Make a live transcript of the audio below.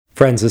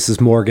Friends, this is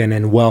Morgan,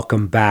 and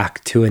welcome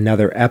back to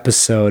another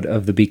episode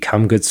of the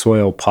Become Good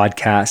Soil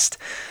podcast.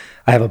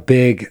 I have a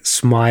big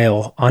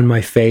smile on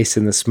my face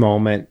in this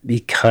moment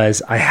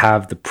because I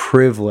have the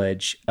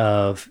privilege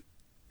of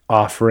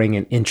offering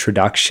an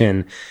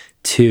introduction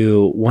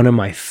to one of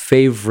my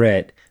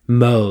favorite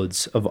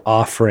modes of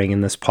offering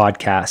in this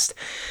podcast.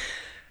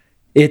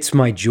 It's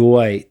my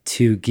joy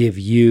to give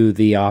you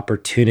the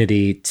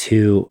opportunity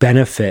to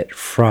benefit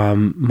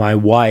from my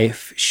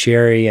wife,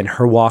 Sherry, and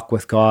her walk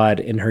with God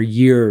in her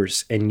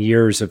years and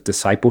years of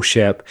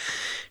discipleship.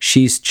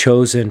 She's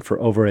chosen for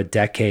over a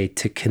decade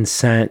to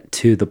consent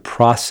to the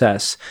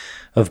process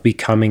of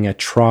becoming a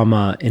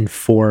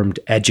trauma-informed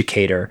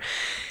educator.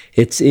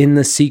 It's in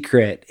the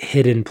secret,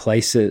 hidden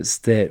places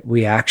that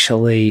we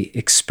actually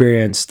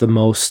experience the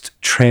most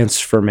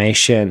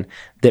transformation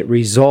that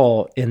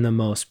result in the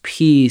most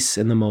peace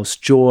and the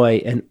most joy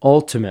and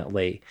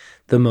ultimately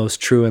the most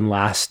true and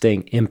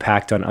lasting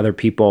impact on other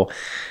people.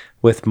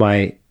 With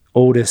my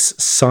oldest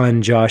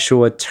son,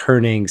 Joshua,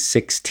 turning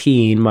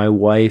 16, my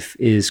wife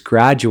is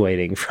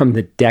graduating from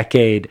the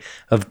decade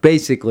of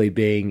basically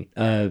being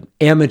an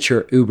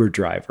amateur Uber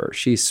driver.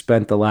 She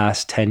spent the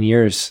last 10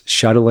 years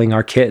shuttling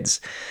our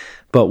kids.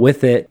 But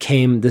with it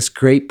came this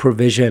great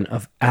provision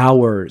of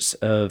hours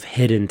of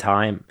hidden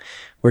time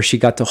where she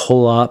got to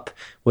hole up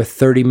with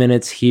 30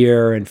 minutes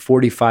here and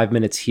 45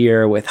 minutes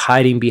here, with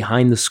hiding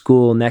behind the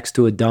school next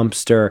to a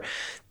dumpster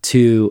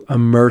to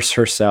immerse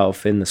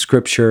herself in the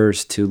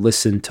scriptures, to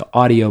listen to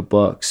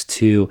audiobooks,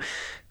 to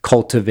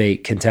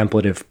cultivate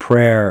contemplative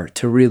prayer,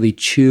 to really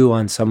chew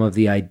on some of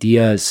the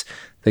ideas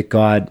that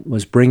God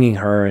was bringing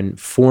her and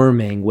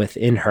forming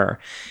within her.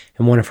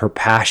 And one of her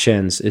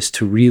passions is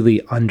to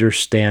really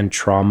understand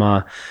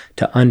trauma,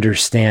 to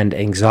understand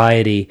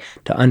anxiety,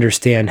 to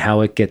understand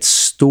how it gets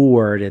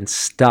stored and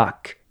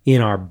stuck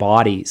in our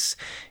bodies,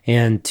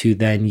 and to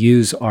then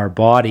use our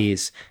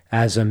bodies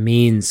as a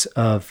means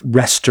of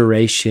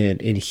restoration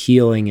and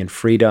healing and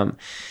freedom.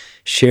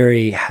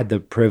 Sherry had the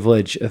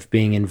privilege of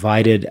being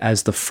invited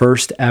as the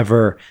first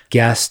ever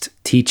guest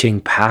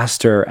teaching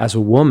pastor as a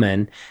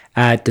woman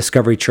at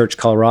Discovery Church,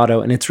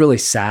 Colorado. And it's really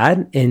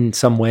sad in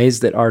some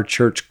ways that our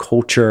church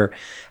culture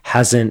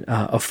hasn't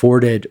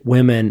afforded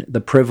women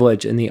the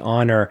privilege and the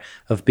honor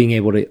of being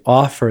able to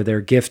offer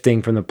their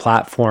gifting from the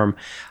platform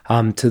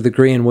to the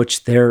degree in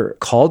which they're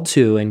called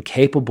to and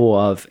capable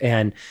of,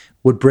 and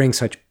would bring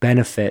such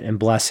benefit and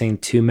blessing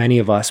to many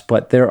of us.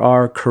 But there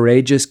are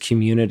courageous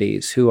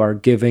communities who are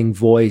giving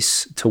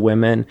voice to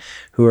women,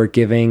 who are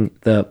giving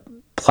the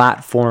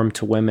platform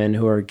to women,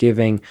 who are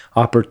giving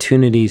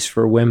opportunities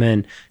for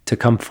women to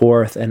come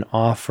forth and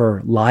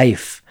offer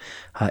life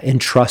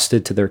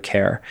entrusted to their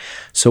care.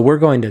 So we're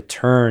going to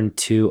turn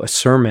to a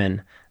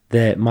sermon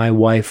that my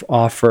wife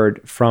offered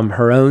from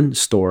her own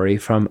story,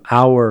 from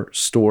our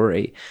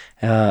story,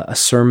 a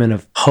sermon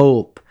of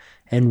hope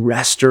and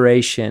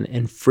restoration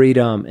and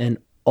freedom and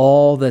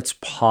all that's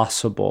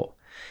possible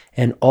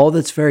and all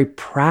that's very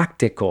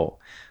practical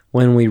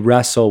when we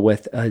wrestle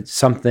with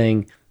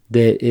something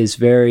that is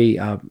very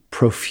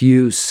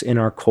profuse in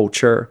our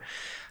culture.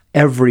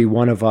 Every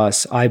one of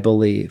us, I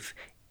believe,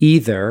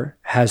 either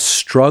has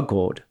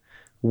struggled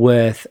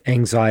with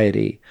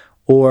anxiety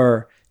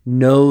or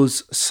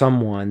knows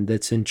someone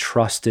that's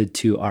entrusted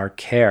to our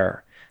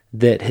care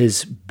that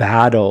has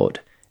battled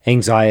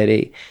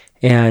anxiety.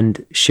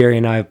 And Sherry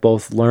and I have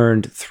both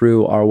learned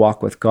through our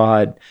walk with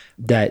God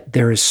that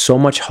there is so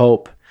much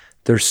hope,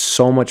 there's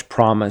so much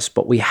promise,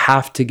 but we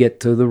have to get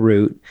to the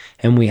root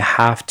and we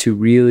have to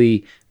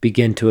really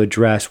begin to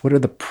address what are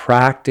the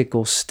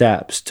practical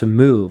steps to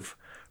move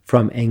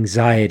from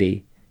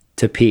anxiety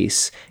to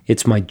peace.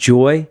 It's my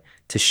joy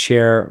to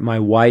share my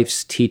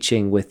wife's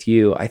teaching with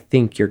you. I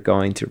think you're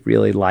going to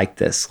really like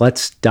this.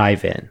 Let's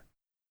dive in.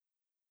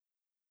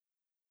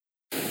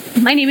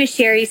 My name is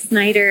Sherry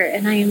Snyder,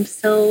 and I am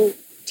so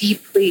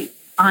deeply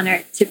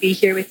honored to be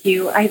here with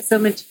you. I have so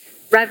much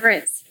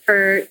reverence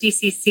for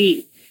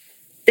DCC,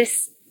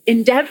 this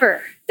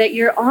endeavor that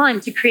you're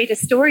on to create a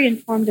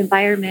story-informed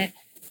environment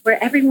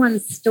where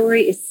everyone's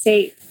story is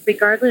safe,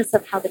 regardless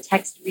of how the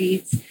text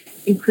reads,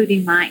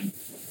 including mine.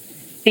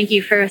 Thank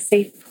you for a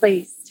safe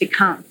place to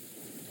come.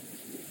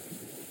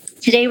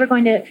 Today, we're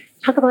going to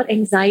talk about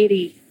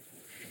anxiety.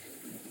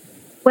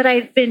 What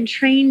I've been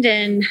trained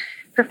in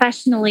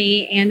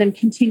professionally and I'm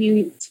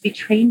continuing to be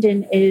trained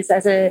in is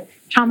as a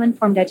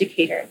trauma-informed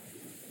educator.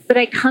 But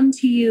I come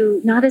to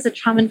you not as a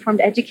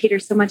trauma-informed educator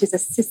so much as a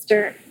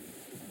sister,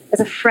 as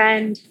a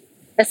friend,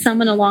 as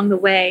someone along the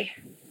way,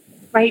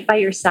 right by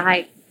your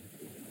side.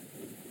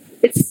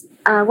 It's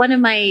one of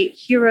my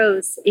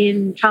heroes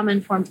in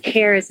trauma-informed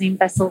care is named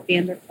Bessel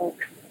van der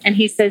Kolk. And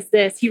he says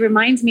this, he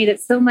reminds me that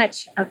so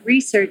much of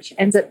research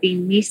ends up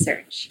being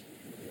me-search,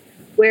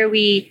 where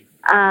we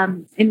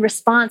in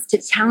response to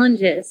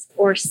challenges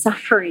or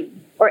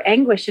suffering or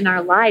anguish in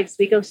our lives,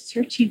 we go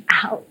searching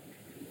out,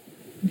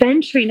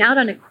 venturing out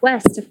on a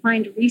quest to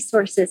find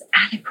resources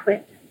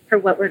adequate for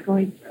what we're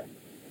going through.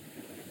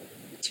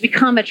 To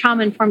become a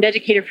trauma-informed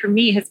educator for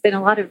me has been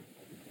a lot of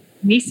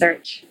me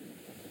search.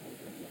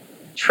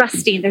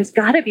 trusting there's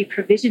got to be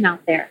provision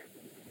out there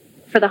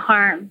for the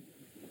harm,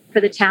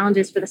 for the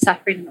challenges, for the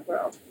suffering in the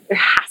world. There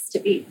has to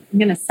be. I'm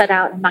going to set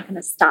out. I'm not going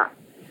to stop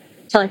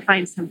until I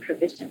find some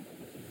provision.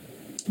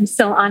 I'm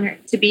so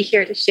honored to be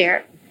here to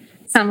share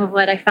some of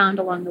what I found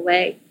along the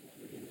way.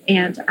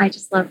 And I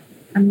just love,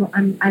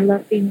 I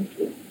love being with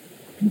you.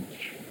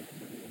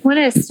 I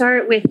want to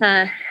start with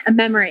a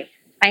memory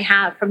I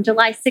have from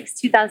July 6,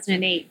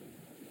 2008.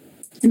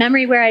 It's a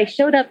memory where I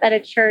showed up at a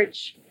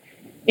church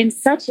in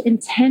such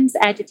intense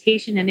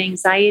agitation and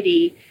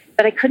anxiety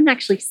that I couldn't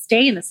actually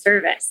stay in the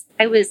service.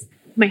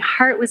 My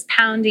heart was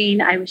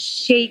pounding. I was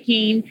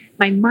shaking.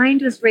 My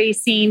mind was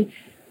racing.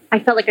 I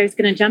felt like I was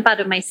going to jump out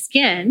of my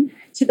skin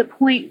to the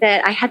point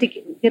that I had to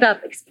get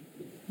up,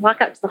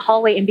 walk out to the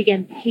hallway and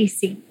begin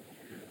pacing.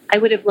 I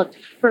would have looked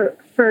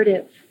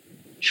furtive,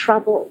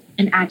 troubled,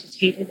 and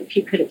agitated if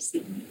you could have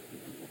seen me.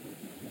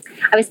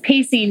 I was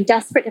pacing,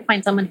 desperate to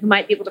find someone who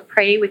might be able to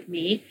pray with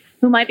me,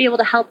 who might be able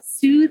to help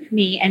soothe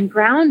me and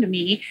ground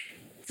me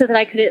so that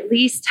I could at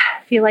least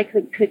feel like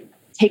I could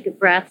take a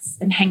breath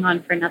and hang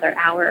on for another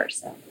hour or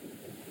so.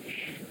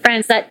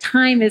 Friends, that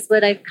time is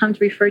what I've come to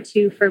refer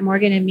to for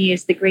Morgan and me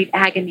as the great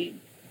agony.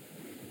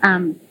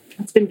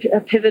 It's been a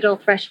pivotal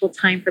threshold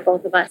time for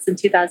both of us in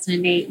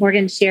 2008.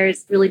 Morgan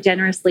shares really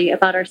generously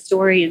about our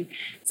story and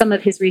some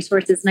of his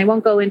resources, and I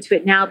won't go into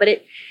it now, but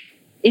it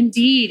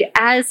indeed,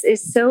 as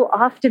is so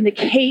often the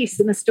case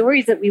in the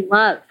stories that we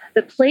love,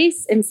 the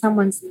place in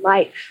someone's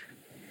life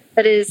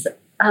that is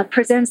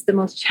presents the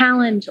most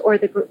challenge or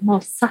the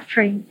most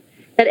suffering,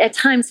 that at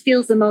times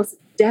feels the most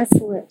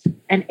desolate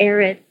and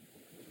arid,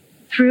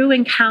 through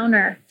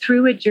encounter,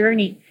 through a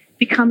journey,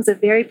 becomes a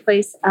very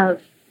place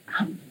of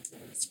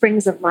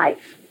springs of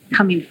life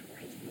coming forth.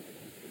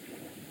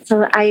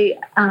 So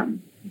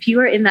if you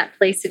are in that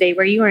place today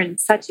where you are in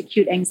such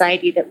acute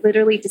anxiety that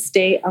literally to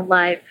stay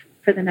alive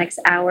for the next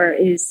hour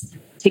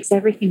takes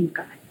everything you've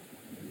got.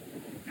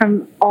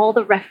 From all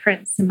the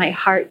reference in my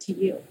heart to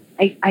you,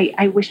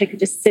 I wish I could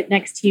just sit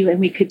next to you and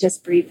we could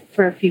just breathe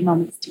for a few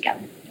moments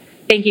together.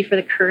 Thank you for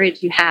the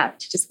courage you have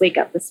to just wake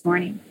up this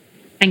morning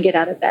and get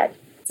out of bed.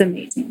 It's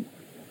amazing.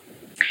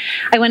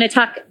 I want to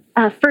talk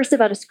first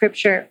about a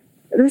scripture.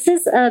 This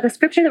is the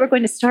scripture that we're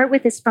going to start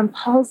with is from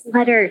Paul's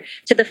letter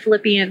to the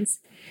Philippians.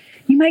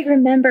 You might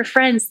remember,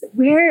 friends,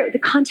 where the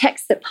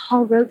context that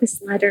Paul wrote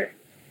this letter.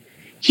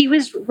 He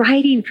was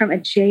writing from a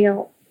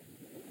jail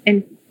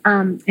in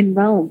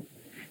Rome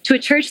to a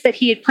church that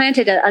he had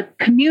planted, a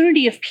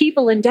community of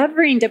people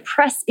endeavoring to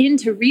press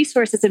into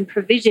resources and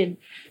provision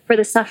for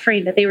the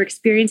suffering that they were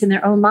experiencing in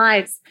their own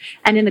lives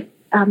and in the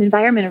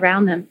environment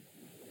around them.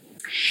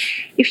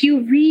 If you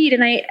read,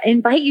 and I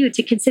invite you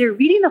to consider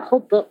reading the whole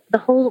book, the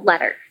whole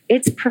letter,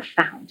 it's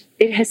profound.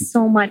 It has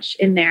so much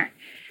in there.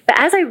 But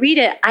as I read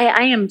it,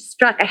 I am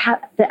struck. I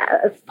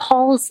have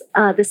Paul's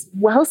this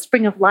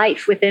wellspring of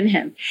life within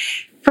him.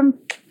 From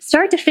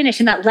start to finish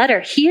in that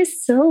letter,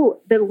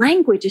 the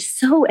language is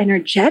so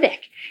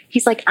energetic.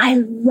 He's like, I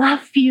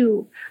love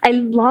you. I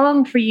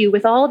long for you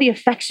with all the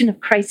affection of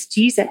Christ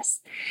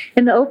Jesus.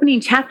 In the opening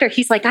chapter,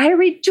 he's like, I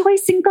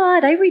rejoice in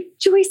God. I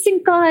rejoice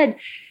in God.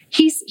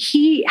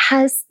 He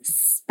has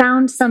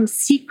found some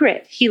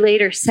secret, he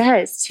later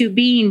says,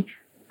 to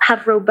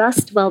have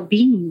robust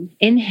well-being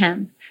in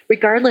him,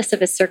 regardless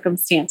of his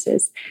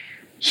circumstances.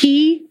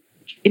 He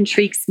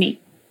intrigues me.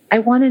 I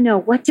want to know,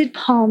 what did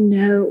Paul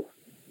know?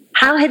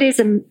 How had his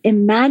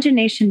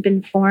imagination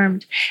been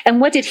formed? And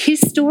what did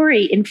his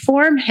story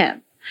inform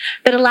him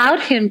that allowed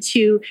him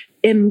to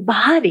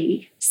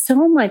embody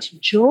so much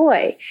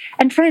joy?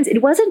 And friends,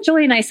 it wasn't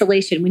joy in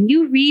isolation. When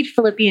you read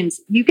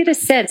Philippians, you get a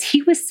sense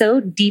he was so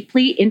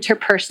deeply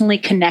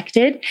interpersonally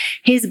connected.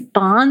 His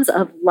bonds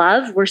of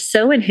love were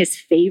so in his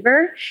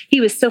favor. He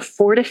was so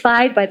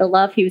fortified by the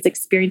love he was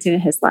experiencing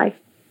in his life.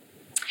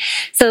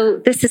 So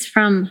this is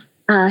from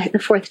the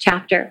 4th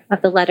chapter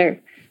of the letter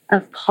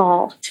of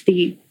Paul to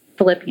the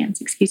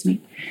Philippians,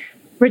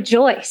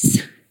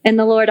 Rejoice in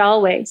the Lord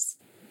always.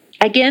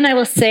 Again, I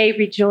will say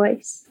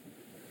rejoice.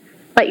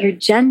 Let your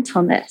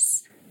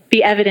gentleness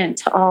be evident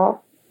to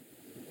all.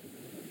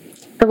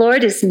 The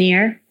Lord is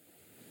near.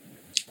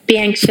 Be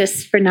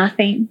anxious for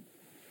nothing,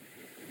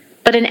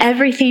 but in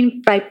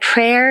everything by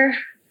prayer,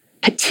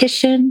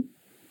 petition,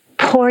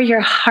 pour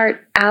your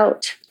heart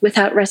out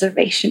without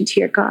reservation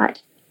to your God.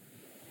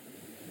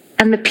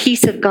 And the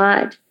peace of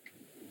God,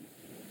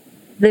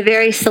 the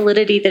very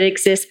solidity that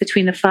exists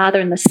between the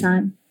Father and the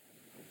Son,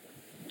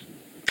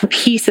 the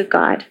peace of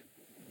God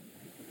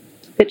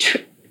that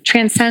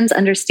transcends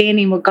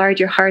understanding will guard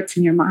your hearts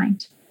and your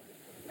mind.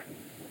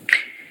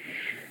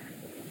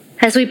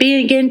 As we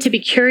begin to be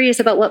curious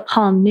about what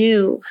Paul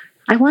knew,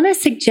 I want to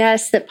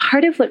suggest that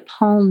part of what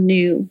Paul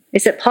knew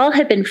is that Paul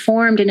had been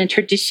formed in a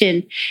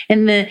tradition,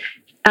 in the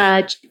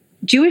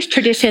Jewish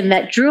tradition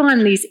that drew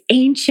on these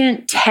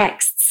ancient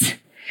texts.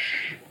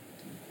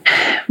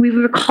 We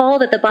recall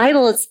that the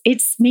Bible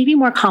it's maybe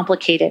more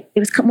complicated.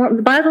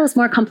 The Bible is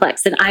more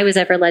complex than I was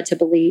ever led to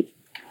believe.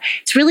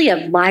 It's really a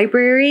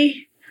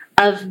library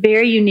of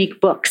very unique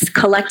books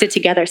collected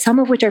together, some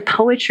of which are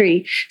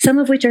poetry, some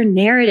of which are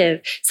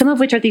narrative, some of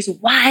which are these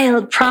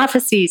wild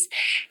prophecies.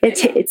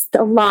 It's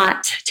a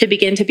lot to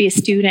begin to be a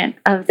student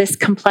of this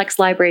complex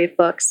library of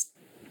books.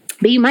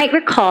 But you might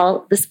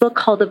recall this book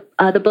called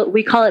the book,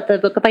 we call it the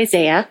Book of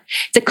Isaiah.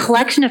 It's a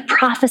collection of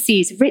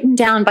prophecies written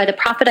down by the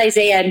prophet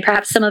Isaiah and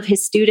perhaps some of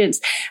his students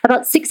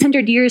about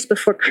 600 years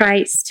before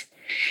Christ,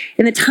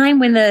 in the time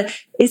when the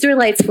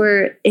Israelites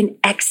were in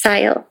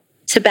exile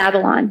to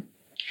Babylon.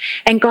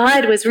 And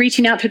God was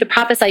reaching out through the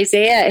prophet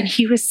Isaiah, and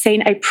he was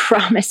saying, I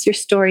promise your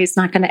story is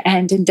not going to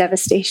end in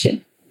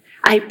devastation.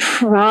 I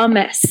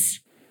promise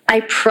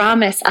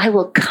I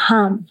will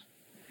come.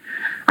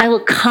 I will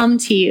come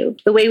to you.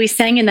 The way we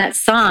sang in that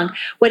song,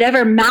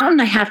 whatever mountain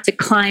I have to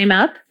climb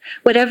up,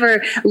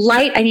 whatever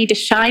light I need to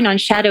shine on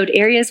shadowed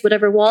areas,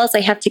 whatever walls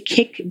I have to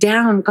kick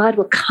down, God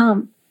will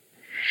come.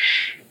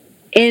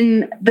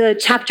 In the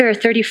chapter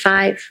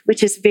 35,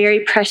 which is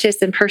very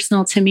precious and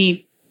personal to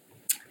me,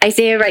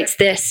 Isaiah writes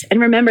this,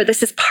 and remember,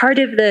 this is part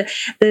of the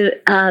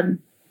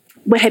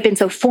what had been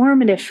so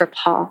formative for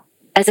Paul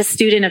as a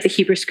student of the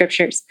Hebrew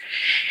Scriptures.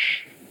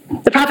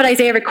 The prophet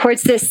Isaiah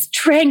records this: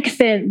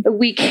 strengthen the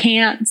weak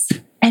hands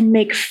and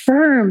make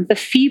firm the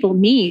feeble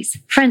knees.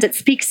 Friends, it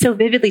speaks so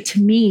vividly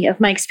to me of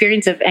my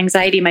experience of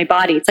anxiety in my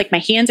body. It's like my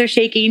hands are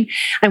shaking,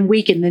 I'm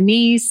weak in the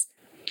knees.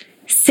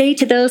 Say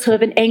to those who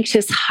have an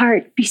anxious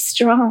heart, be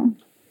strong,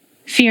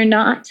 fear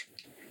not.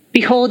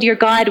 Behold, your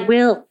God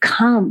will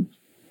come.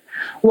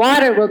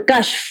 Water will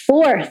gush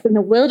forth in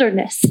the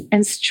wilderness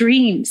and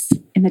streams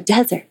in the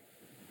desert.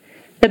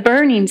 The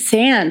burning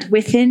sand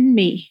within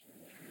me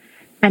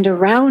and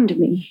around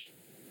me,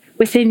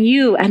 within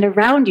you and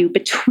around you,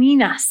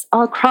 between us,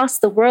 all across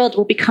the world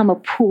will become a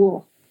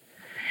pool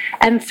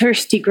and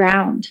thirsty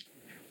ground.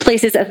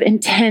 Places of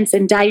intense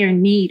and dire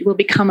need will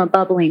become a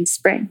bubbling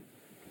spring.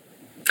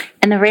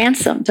 And the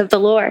ransomed of the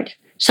Lord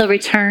shall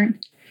return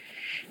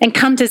and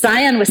come to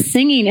Zion with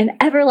singing, and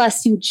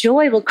everlasting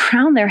joy will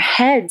crown their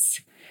heads.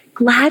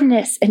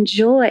 Gladness and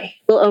joy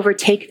will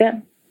overtake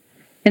them,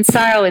 and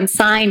sorrow and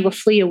sighing will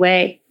flee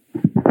away.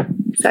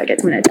 Sorry, guys,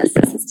 I'm going to adjust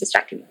this. It's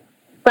distracting me.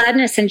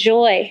 Gladness and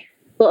joy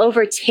will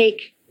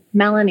overtake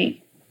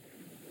Melanie.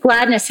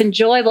 Gladness and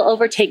joy will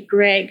overtake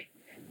Greg.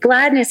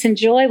 Gladness and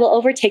joy will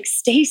overtake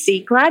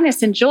Stacy.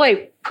 Gladness and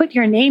joy, put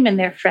your name in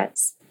there,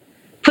 friends.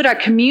 Put our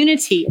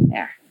community in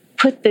there.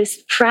 Put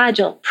this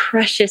fragile,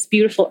 precious,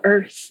 beautiful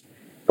earth.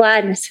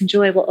 Gladness and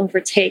joy will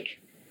overtake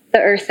the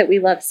earth that we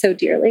love so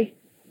dearly.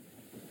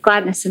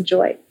 Gladness and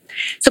joy.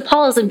 So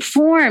Paul is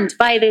informed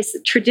by this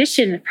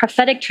tradition,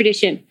 prophetic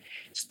tradition.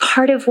 It's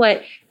part of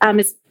what I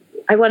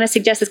want to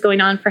suggest is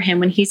going on for him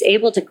when he's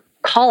able to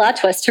call out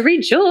to us to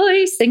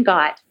rejoice in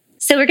God.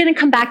 So we're going to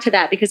come back to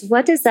that, because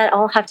what does that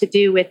all have to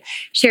do with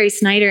Sherry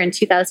Snyder in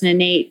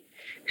 2008,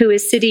 who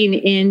is sitting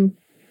in,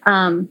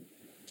 sorry,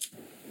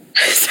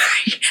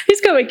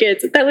 these go my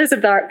kids. That was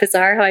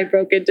bizarre how I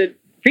broke into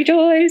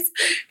rejoice,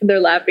 and they're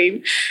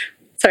laughing.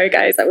 Sorry,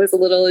 guys, that was a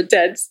little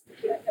intense.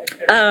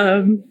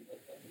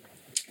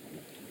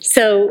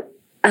 So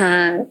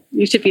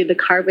you should be in the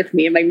car with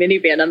me in my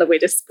minivan on the way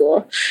to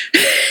school.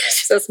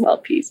 She's a small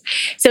piece.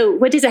 So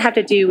what does it have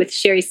to do with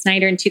Sherry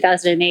Snyder in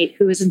 2008,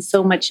 who was in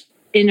so much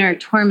inner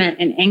torment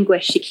and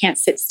anguish she can't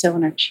sit still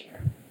in her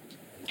chair?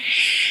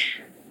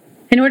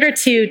 In order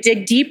to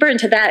dig deeper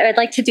into that, I'd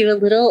like to do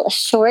a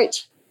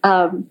short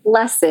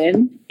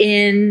lesson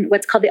in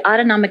what's called the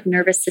autonomic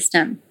nervous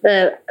system,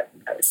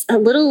 a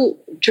little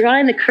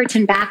drawing the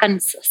curtain back on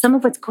some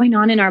of what's going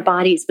on in our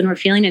bodies when we're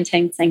feeling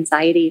intense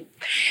anxiety.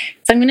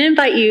 So I'm going to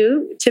invite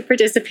you to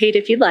participate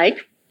if you'd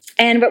like.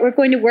 And what we're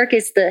going to work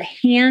is the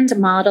hand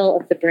model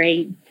of the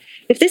brain.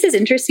 If this is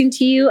interesting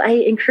to you, I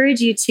encourage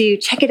you to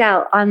check it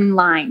out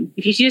online.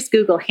 If you just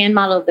Google hand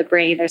model of the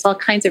brain, there's all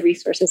kinds of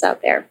resources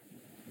out there.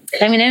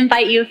 I'm going to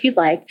invite you, if you'd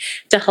like,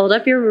 to hold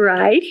up your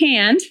right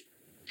hand.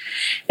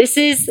 This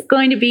is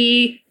going to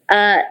be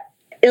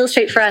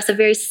illustrate for us a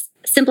very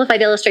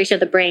simplified illustration of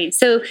the brain.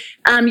 So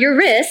your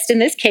wrist, in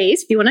this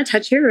case, if you want to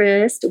touch your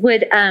wrist,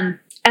 would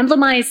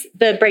emblemize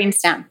the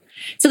brainstem.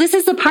 So this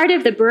is the part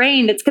of the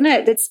brain that's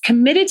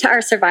committed to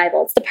our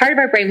survival. It's the part of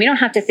our brain. We don't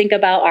have to think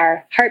about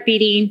our heart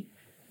beating.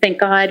 Thank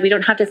God. We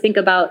don't have to think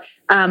about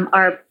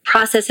our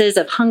processes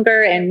of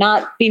hunger and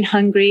not being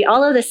hungry.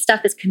 All of this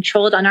stuff is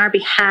controlled on our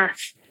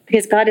behalf,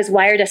 because God has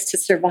wired us to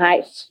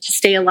survive, to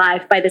stay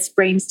alive by this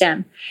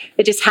brainstem.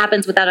 It just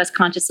happens without us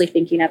consciously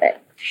thinking of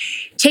it.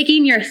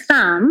 Taking your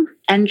thumb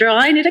and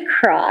drawing it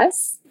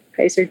across, you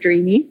guys are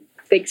dreamy.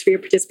 Thanks for your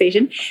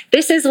participation.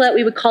 This is what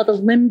we would call the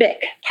limbic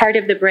part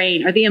of the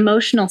brain, or the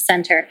emotional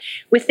center.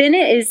 Within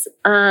it is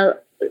a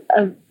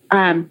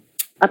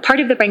part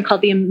of the brain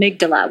called the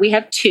amygdala. We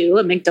have two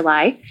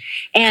amygdalae,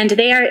 and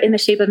they are in the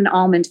shape of an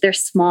almond. They're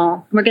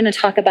small. We're going to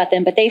talk about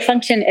them, but they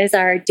function as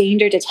our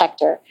danger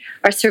detector,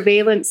 our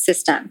surveillance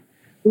system,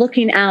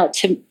 looking out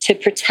to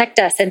protect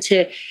us and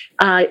to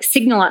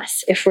signal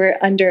us if we're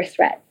under a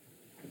threat.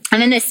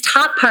 And then this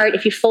top part,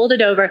 if you fold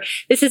it over,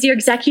 this is your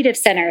executive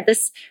center,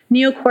 this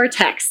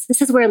neocortex.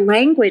 This is where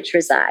language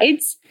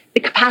resides. the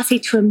capacity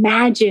to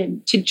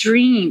imagine, to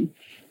dream,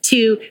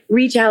 to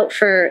reach out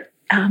for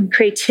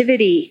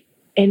creativity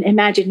and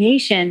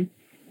imagination,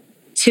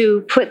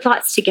 to put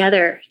thoughts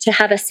together, to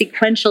have a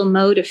sequential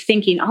mode of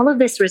thinking. All of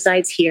this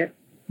resides here.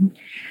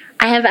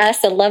 I have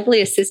asked a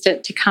lovely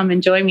assistant to come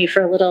and join me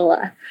for a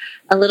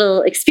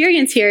little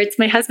experience here. It's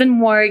my husband,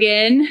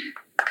 Morgan.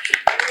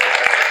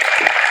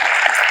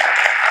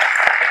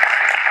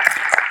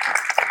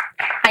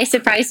 I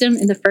surprised him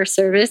in the first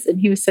service, and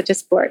he was such a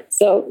sport.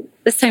 So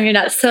this time you're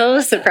not so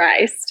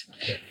surprised.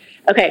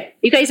 Okay,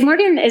 you guys,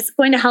 Morgan is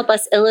going to help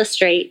us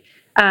illustrate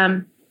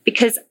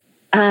because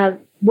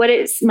what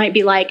it might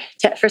be like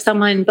for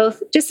someone,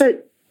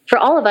 for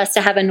all of us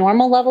to have a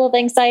normal level of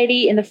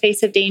anxiety in the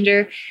face of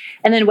danger,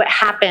 and then what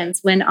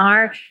happens when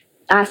our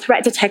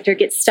threat detector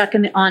gets stuck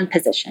in the on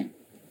position.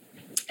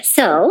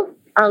 So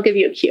I'll give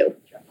you a cue.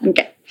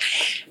 Okay.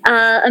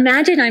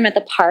 Imagine I'm at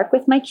the park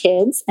with my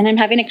kids and I'm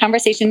having a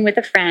conversation with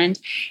a friend,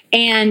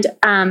 and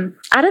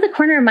out of the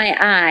corner of my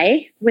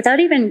eye,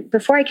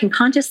 before I can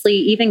consciously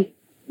even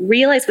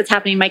realize what's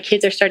happening, my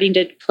kids are starting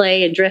to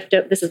play and drift.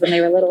 This is when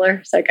they were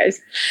littler. Sorry, guys.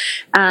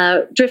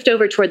 Drift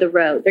over toward the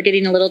road. They're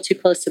getting a little too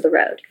close to the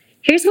road.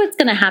 Here's what's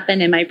going to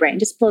happen in my brain.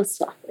 Just blow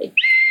softly.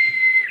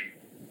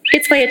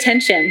 Gets my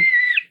attention.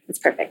 That's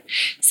perfect.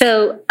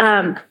 So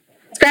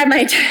let's grab my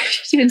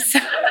attention. So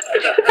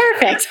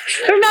perfect.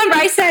 Remember,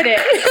 I said it.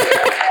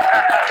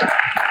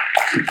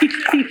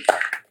 You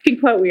can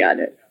quote me on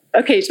it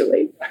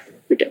occasionally.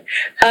 Okay.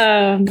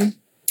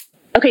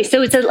 Okay,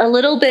 so it's a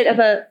little bit of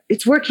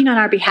it's working on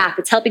our behalf.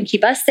 It's helping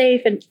keep us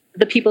safe and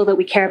the people that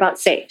we care about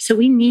safe. So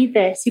we need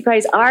this. You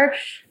guys, our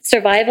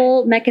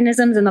survival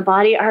mechanisms in the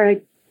body are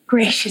a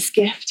gracious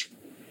gift.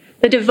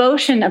 The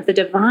devotion of the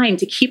divine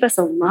to keep us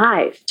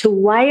alive, to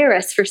wire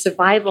us for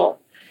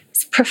survival.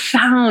 It's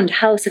profound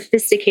how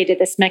sophisticated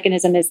this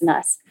mechanism is in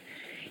us.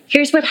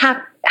 Here's what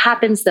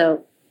happens,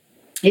 though,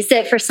 is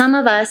that for some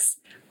of us,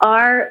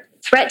 our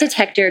threat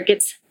detector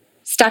gets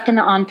stuck in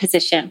the on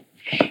position.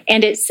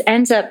 And it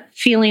ends up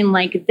feeling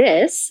like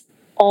this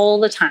all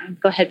the time.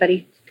 Go ahead,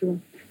 buddy. Go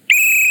on.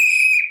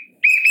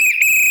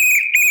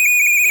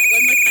 Yeah,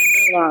 one more time,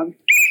 real long.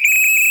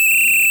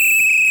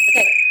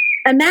 Okay.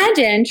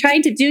 Imagine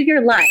trying to do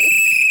your life.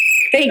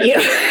 Thank you.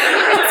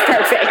 That's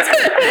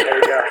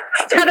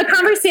perfect. To have a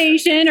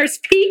conversation or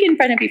speak in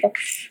front of people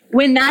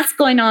when that's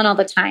going on all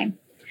the time.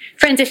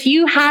 Friends, if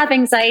you have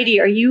anxiety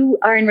or you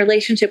are in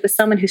relationship with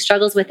someone who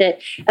struggles with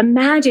it,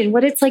 imagine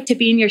what it's like to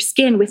be in your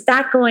skin with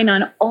that going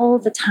on all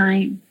the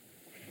time.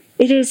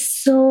 It is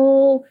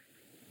so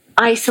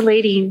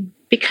isolating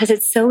because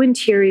it's so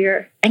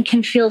interior and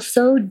can feel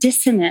so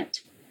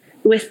dissonant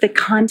with the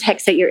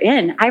context that you're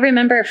in. I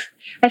remember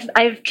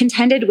I've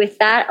contended with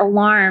that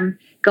alarm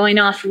going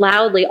off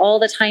loudly all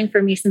the time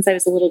for me since I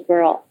was a little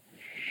girl.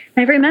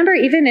 I remember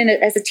even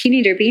as a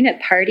teenager being at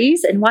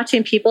parties and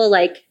watching people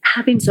like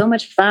having so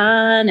much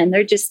fun and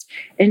they're just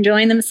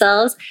enjoying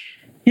themselves.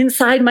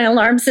 Inside, my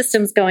alarm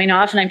system's going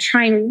off and I'm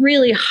trying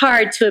really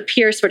hard to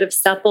appear sort of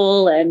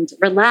supple and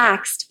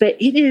relaxed. But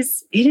it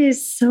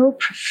is so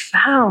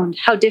profound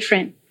how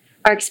different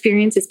our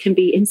experiences can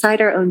be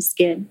inside our own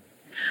skin.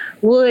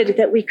 Would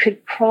that we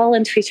could crawl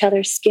into each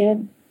other's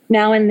skin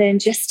now and then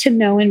just to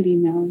know and be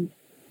known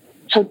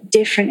how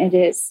different it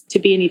is to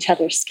be in each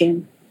other's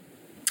skin.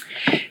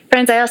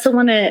 Friends, I also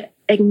want to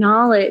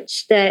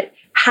acknowledge that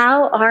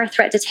how our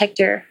threat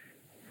detector,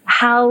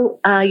 how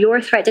your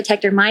threat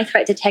detector, my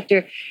threat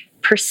detector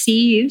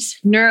perceives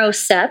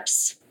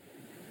neurocepts,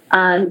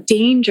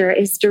 danger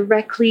is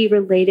directly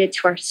related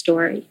to our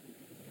story.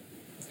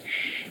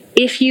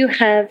 If you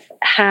have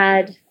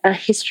had a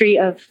history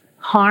of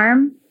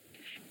harm,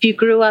 if you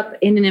grew up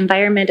in an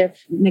environment of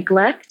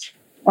neglect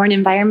or an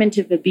environment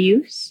of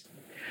abuse,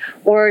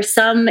 or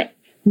some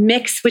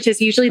mix, which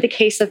is usually the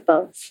case of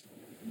both,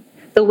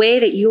 the way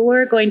that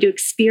you're going to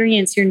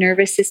experience your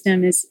nervous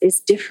system is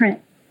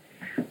different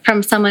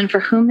from someone for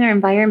whom their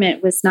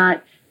environment was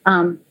not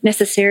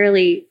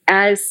necessarily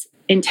as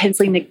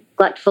intensely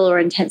neglectful or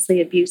intensely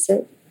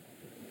abusive.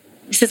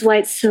 This is why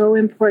it's so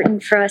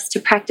important for us to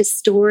practice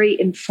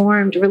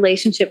story-informed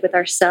relationship with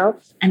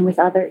ourselves and with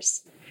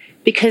others,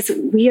 because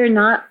we are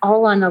not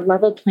all on a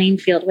level playing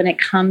field when it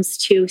comes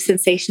to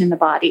sensation in the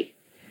body.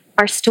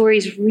 Our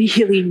stories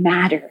really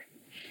matter.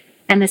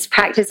 And this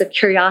practice of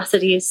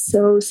curiosity is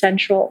so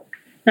central,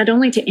 not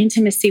only to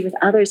intimacy with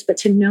others, but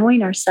to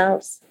knowing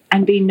ourselves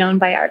and being known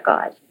by our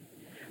God.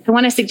 I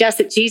want to suggest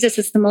that Jesus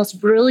is the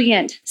most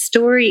brilliant,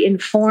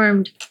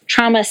 story-informed,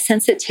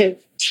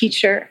 trauma-sensitive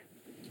teacher,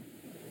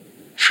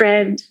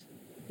 friend,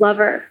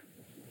 lover,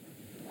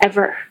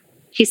 ever.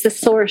 He's the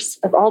source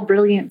of all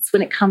brilliance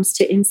when it comes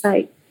to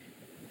insight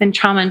and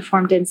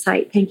trauma-informed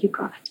insight. Thank you,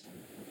 God.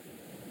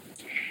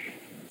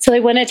 So I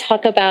want to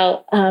talk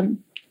about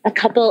a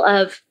couple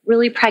of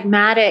really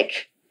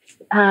pragmatic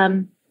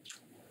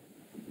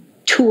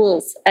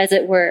tools, as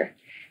it were,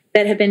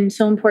 that have been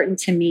so important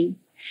to me.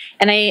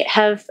 And I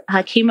have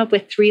came up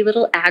with 3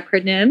 little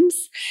acronyms.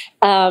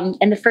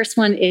 And the first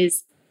one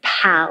is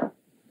PAL.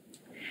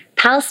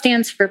 PAL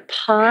stands for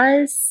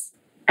pause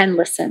and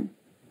listen.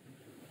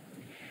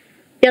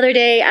 The other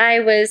day, I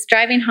was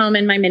driving home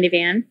in my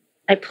minivan.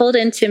 I pulled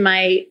into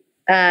my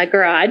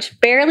garage.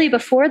 Barely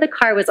before the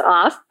car was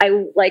off, I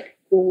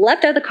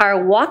leapt out of the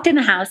car, walked in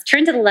the house,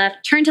 turned to the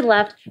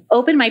left,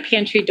 opened my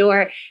pantry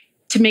door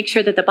to make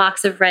sure that the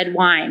box of red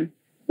wine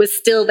was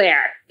still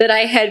there, that I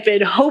had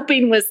been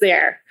hoping was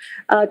there,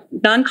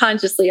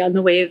 non-consciously on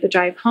the way of the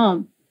drive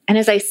home. And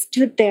as I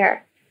stood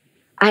there,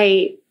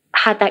 I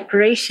had that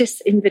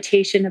gracious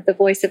invitation of the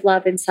voice of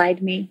love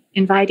inside me,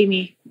 inviting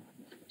me,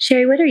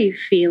 Sherry, what are you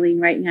feeling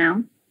right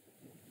now?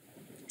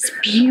 This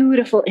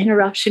beautiful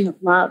interruption of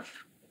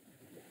love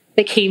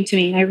that came to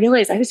me. And I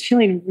realized I was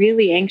feeling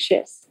really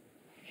anxious.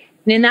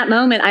 And in that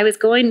moment, I was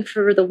going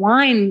for the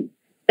wine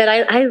that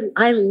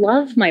I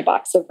love my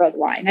box of red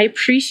wine. I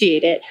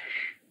appreciate it.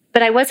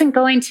 But I wasn't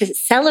going to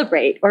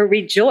celebrate or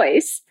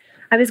rejoice.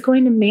 I was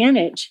going to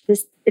manage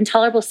this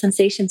intolerable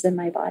sensations in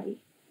my body.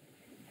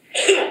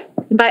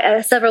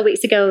 Several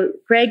weeks ago,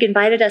 Greg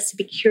invited us to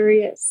be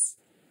curious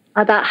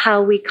about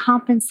how we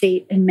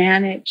compensate and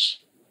manage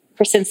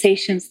for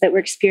sensations that we're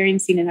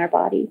experiencing in our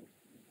body.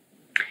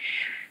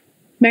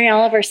 Mary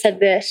Oliver said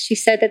this. She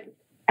said that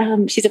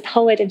she's a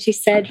poet, and she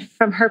said,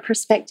 from her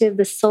perspective,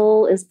 the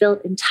soul is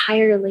built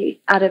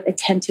entirely out of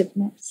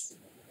attentiveness.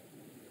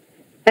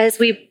 As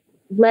we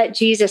let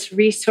Jesus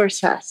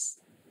resource us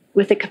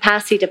with the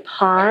capacity to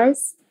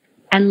pause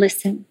and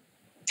listen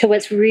to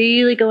what's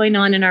really going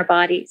on in our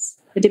bodies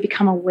and to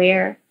become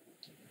aware.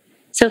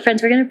 So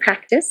friends, we're going to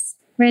practice.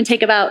 We're going to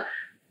take about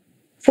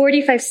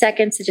 45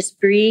 seconds to just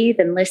breathe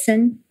and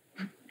listen.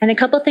 And a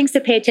couple of things to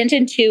pay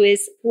attention to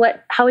is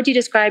how would you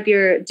describe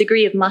your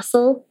degree of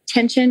muscle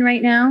tension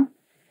right now?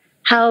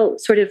 How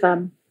sort of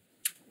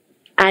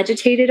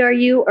agitated are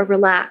you or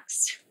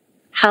relaxed?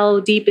 How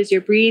deep is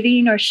your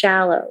breathing or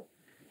shallow?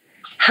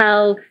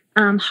 How's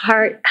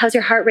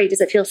your heart rate?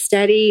 Does it feel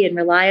steady and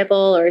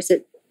reliable, or is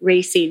it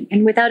racing?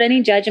 And without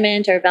any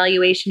judgment or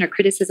evaluation or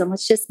criticism,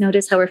 let's just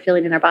notice how we're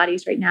feeling in our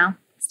bodies right now.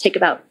 Let's take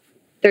about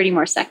 30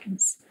 more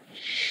seconds.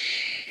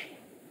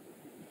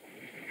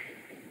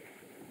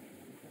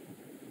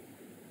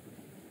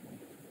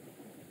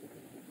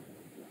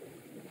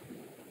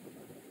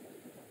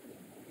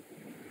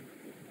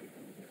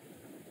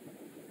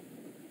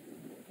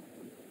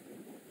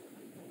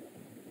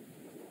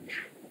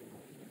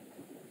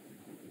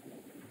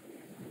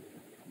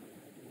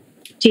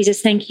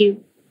 Jesus, thank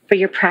you for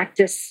your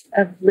practice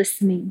of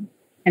listening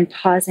and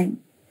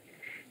pausing.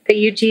 That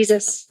you,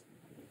 Jesus,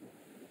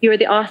 you are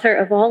the author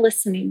of all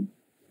listening.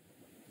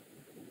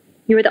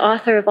 You are the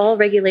author of all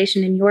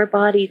regulation in your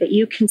body, that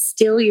you can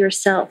still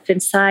yourself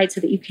inside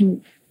so that you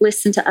can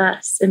listen to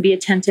us and be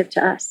attentive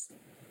to us.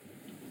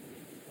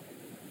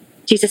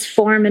 Jesus,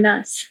 form in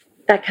us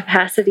that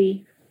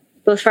capacity,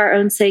 both for our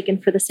own sake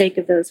and for the sake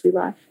of those we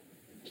love.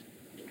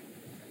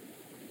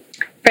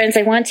 Friends,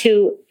 I want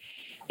to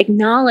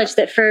acknowledge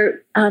that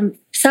for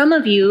some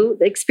of you,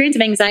 the experience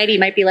of anxiety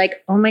might be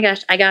like, oh my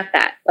gosh, I got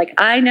that. Like,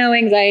 I know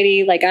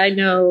anxiety, like I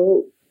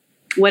know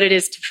what it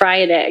is to fry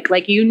an egg.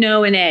 Like, you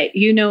know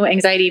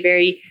anxiety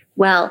very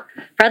well.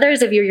 For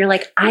others of you, you're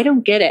like, I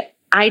don't get it.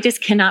 I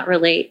just cannot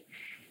relate.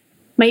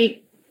 My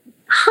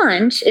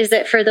hunch is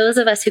that for those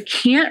of us who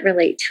can't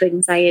relate to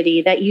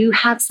anxiety, that you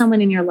have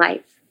someone in your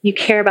life. You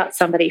care about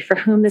somebody for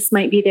whom this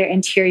might be their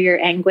interior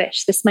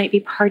anguish. This might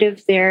be part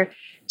of their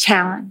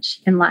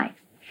challenge in life.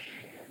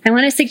 I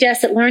want to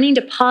suggest that learning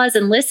to pause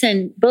and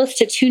listen, both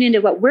to tune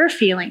into what we're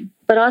feeling,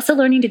 but also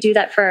learning to do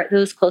that for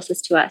those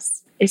closest to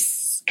us,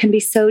 can be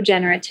so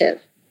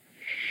generative.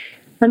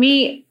 Let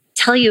me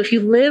tell you, if you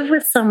live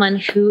with someone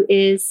who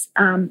is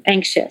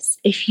anxious,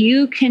 if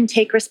you can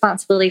take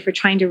responsibility for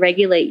trying to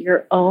regulate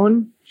your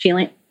own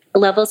feeling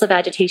levels of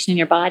agitation in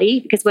your body,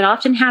 because what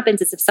often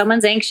happens is if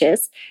someone's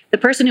anxious, the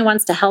person who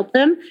wants to help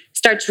them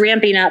starts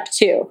ramping up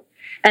too.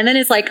 And then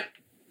it's like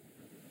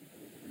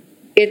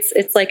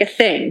a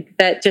thing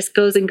that just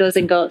goes and goes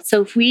and goes.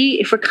 So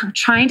if we're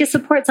trying to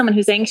support someone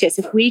who's anxious,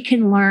 if we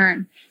can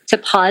learn to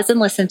pause and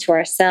listen to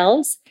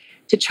ourselves,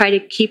 to try to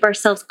keep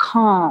ourselves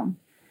calm,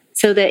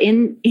 so that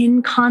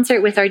in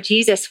concert with our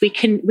Jesus, we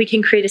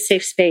can create a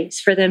safe space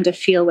for them to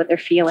feel what they're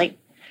feeling.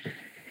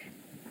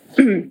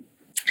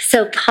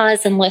 So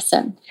pause and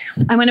listen.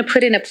 I want to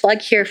put in a plug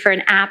here for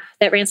an app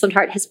that Ransomed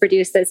Heart has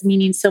produced that's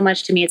meaning so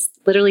much to me. It's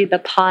literally the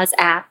Pause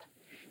app.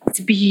 It's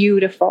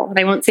beautiful. And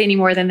I won't say any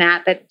more than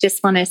that, but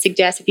just want to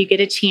suggest, if you get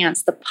a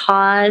chance, the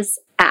Pause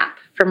app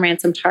from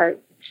Ransomed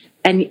Heart.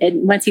 And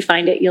once you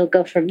find it, you'll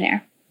go from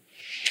there.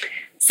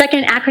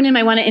 Second acronym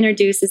I want to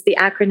introduce is the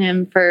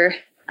acronym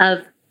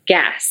of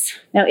gas.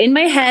 Now, in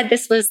my head,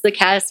 this was the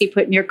gas you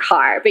put in your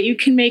car, but you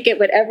can make it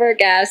whatever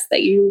gas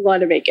that you want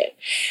to make it.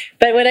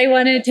 But what I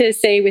wanted to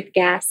say with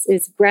gas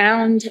is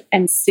ground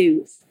and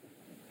soothe.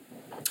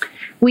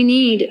 We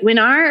need, when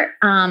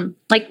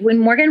when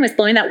Morgan was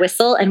blowing that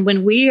whistle, and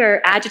when we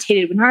are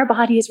agitated, when our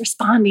body is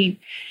responding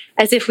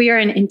as if we are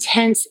in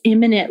intense,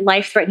 imminent,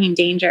 life-threatening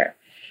danger.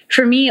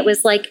 For me, it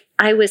was like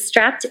I was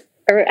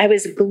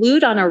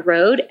glued on a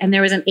road, and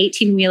there was an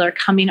 18-wheeler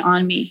coming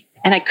on me,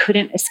 and I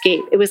couldn't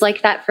escape. It was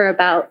like that for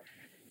about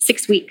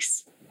 6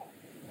 weeks.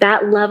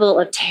 that level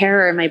of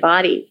terror in my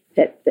body,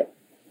 that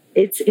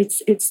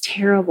it's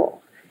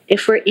terrible.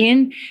 If we're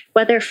in,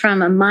 whether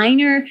from a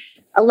minor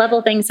level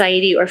of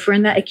anxiety or if we're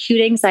in that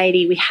acute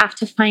anxiety, we have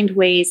to find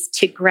ways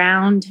to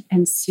ground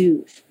and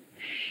soothe.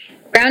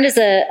 Ground is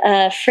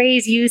a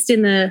phrase used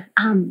in the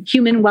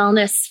human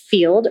wellness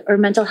field or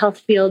mental health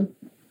field,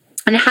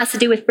 and it has to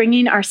do with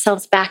bringing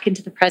ourselves back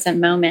into the present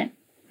moment.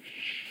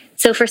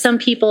 So for some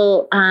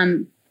people,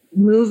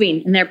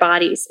 moving in their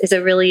bodies is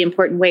a really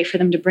important way for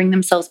them to bring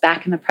themselves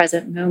back in the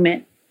present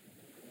moment.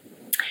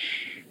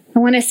 I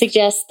want to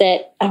suggest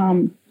that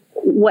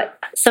what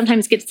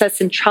sometimes gets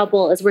us in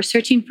trouble is we're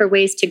searching for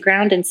ways to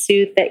ground and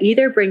soothe that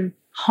either bring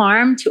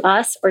harm to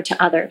us or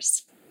to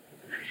others.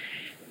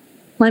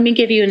 Let me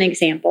give you an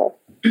example.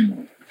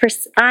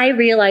 First, I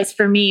realized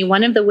for me,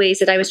 one of the ways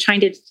that I was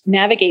trying to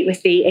navigate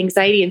with the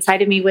anxiety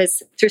inside of me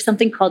was through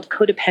something called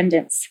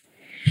codependence.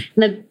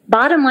 And the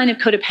bottom line of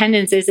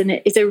codependence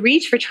is a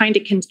reach for trying to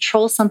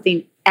control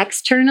something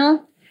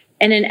external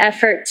in an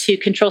effort to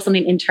control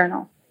something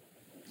internal.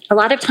 A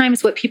lot of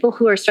times what people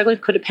who are struggling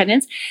with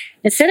codependence,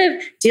 instead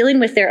of dealing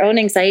with their own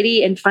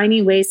anxiety and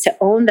finding ways to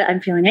own that I'm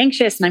feeling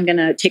anxious and I'm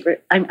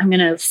going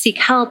to seek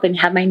help and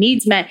have my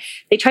needs met,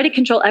 they try to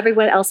control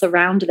everyone else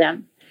around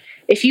them.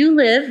 If you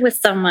live with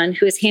someone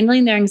who is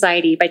handling their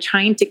anxiety by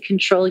trying to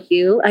control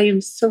you, I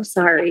am so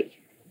sorry.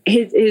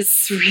 It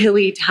is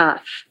really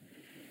tough.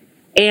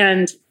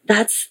 And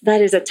that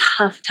is a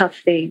tough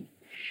thing.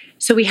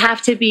 So we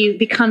have to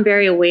become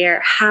very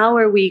aware. How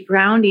are we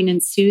grounding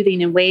and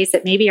soothing in ways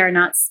that maybe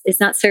is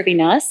not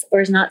serving us or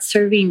is not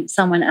serving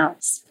someone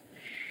else?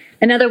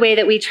 Another way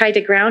that we try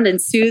to ground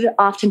and soothe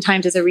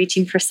oftentimes is a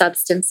reaching for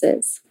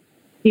substances.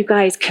 You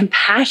guys,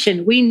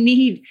 compassion. We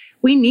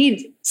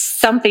need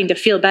something to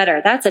feel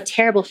better. That's a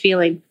terrible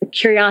feeling. The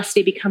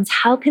curiosity becomes,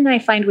 how can I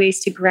find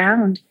ways to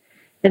ground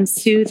and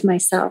soothe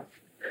myself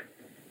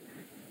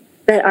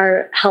that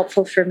are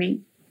helpful for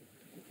me?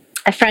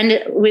 A friend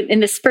in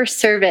this first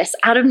service,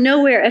 out of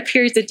nowhere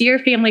appears a dear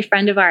family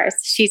friend of ours.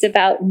 She's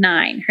about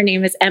 9. Her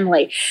name is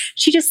Emily.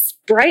 She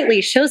just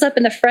brightly shows up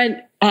in the front,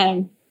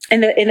 in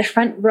the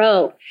front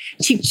row.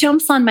 She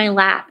jumps on my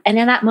lap, and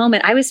in that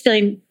moment, I was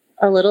feeling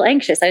a little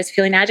anxious. I was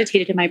feeling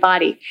agitated in my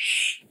body,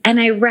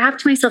 and I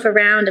wrapped myself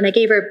around and I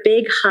gave her a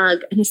big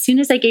hug. And as soon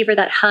as I gave her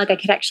that hug, I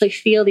could actually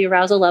feel the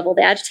arousal level,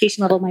 the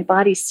agitation level of my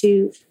body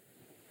soothe.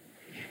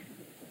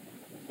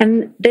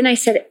 And then I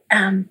said,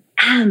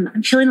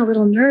 I'm feeling a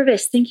little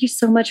nervous. Thank you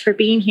so much for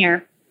being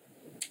here.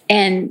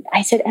 And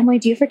I said, Emily,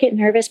 do you ever get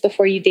nervous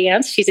before you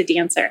dance? She's a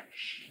dancer.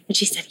 And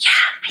she said, yeah.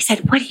 I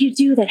said, what do you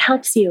do that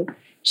helps you?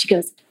 She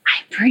goes,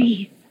 I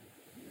breathe.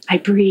 I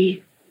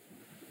breathe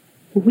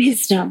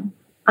wisdom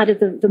out of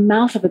the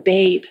mouth of a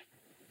babe,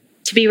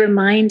 to be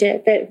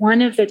reminded that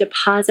one of the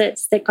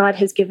deposits that God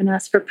has given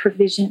us for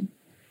provision,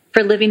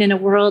 for living in a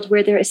world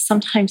where there is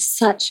sometimes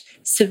such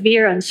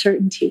severe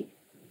uncertainty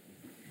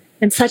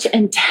and such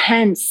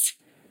intense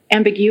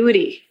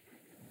ambiguity,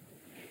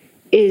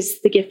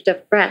 is the gift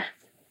of breath.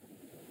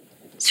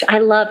 So I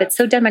love it. It's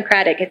so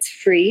democratic. It's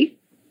free.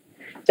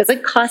 It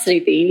doesn't cost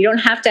anything. You don't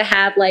have to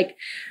have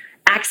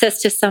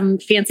access to some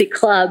fancy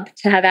club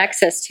to have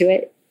access to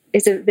it.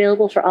 It's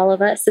available for all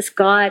of us. This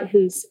God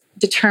who's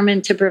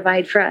determined to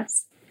provide for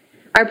us.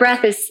 Our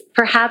breath is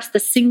perhaps the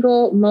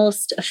single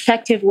most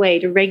effective way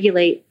to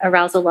regulate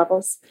arousal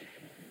levels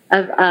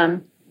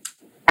of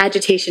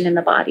agitation in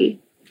the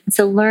body. And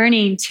so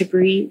learning to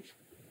breathe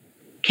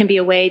can be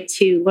a way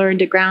to learn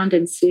to ground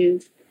and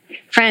soothe.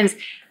 Friends,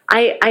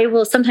 I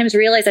will sometimes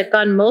realize I've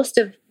gone most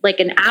of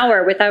an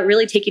hour without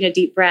really taking a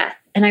deep breath.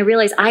 And I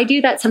realize I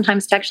do that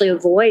sometimes to actually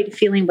avoid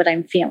feeling what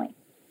I'm feeling.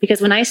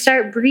 Because when I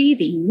start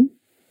breathing,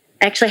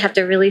 I actually have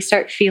to really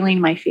start feeling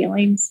my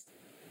feelings.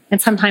 And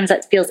sometimes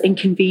that feels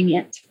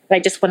inconvenient. I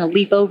just want to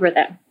leap over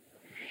them.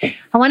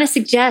 I want to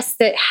suggest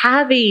that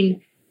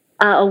having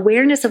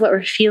awareness of what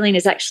we're feeling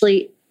is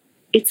actually,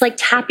 it's like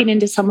tapping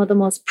into some of the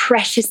most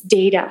precious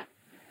data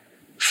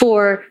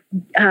for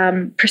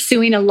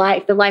pursuing a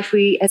life, the life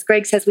we, as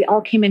Greg says, we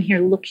all came in here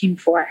looking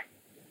for.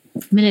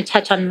 I'm going to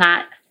touch on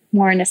that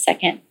more in a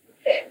second.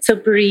 So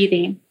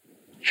breathing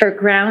for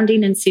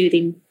grounding and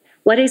soothing.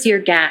 What is your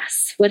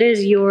gas? What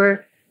is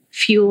your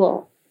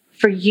fuel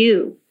for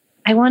you?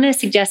 I want to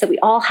suggest that we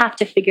all have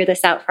to figure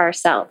this out for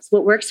ourselves.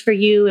 What works for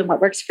you and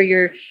what works for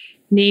your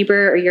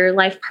neighbor or your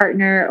life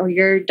partner or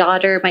your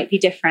daughter might be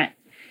different.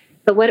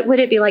 But what would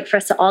it be like for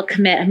us to all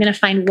commit? I'm going to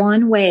find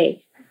one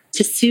way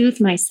to soothe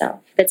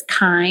myself that's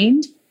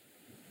kind,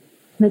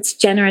 that's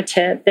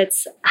generative,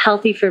 that's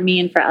healthy for me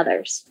and for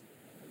others.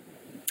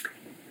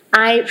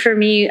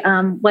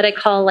 What I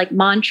call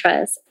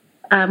mantras,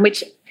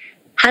 which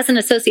has an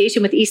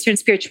association with Eastern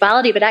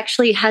spirituality, but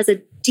actually has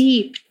a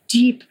deep,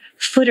 deep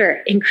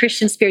footer in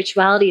Christian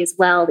spirituality as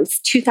well. It's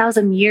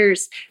 2,000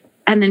 years.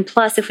 And then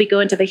plus, if we go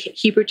into the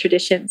Hebrew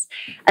traditions,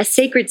 a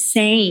sacred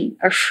saying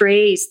or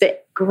phrase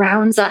that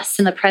grounds us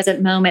in the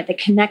present moment, that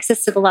connects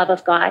us to the love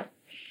of God.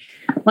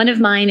 One of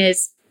mine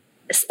is,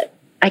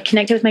 I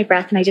connect with my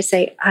breath and I just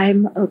say,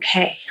 I'm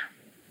okay.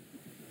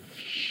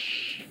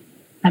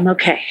 I'm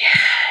okay.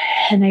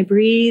 and I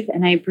breathe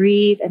and I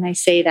breathe and I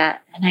say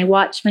that. And I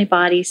watch my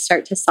body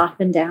start to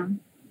soften down.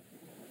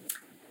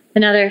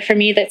 Another for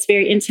me that's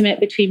very intimate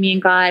between me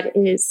and God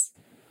is,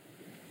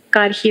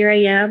 God, here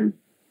I am,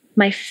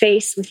 my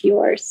face with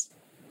yours.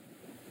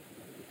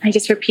 I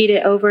just repeat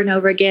it over and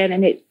over again.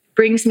 And it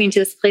brings me into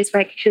this place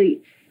where I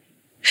actually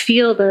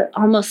feel the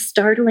almost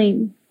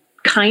startling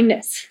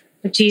kindness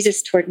of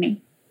Jesus toward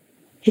me.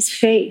 His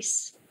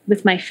face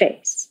with my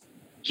face.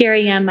 Here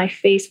I am, my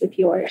face with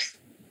yours.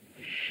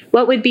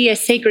 What would be a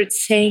sacred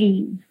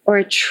saying or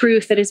a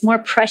truth that is more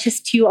precious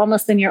to you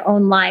almost than your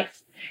own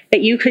life,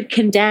 that you could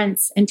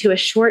condense into a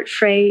short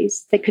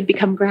phrase that could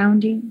become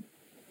grounding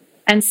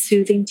and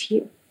soothing to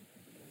you?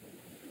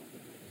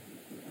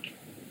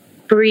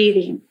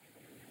 Breathing,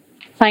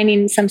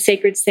 finding some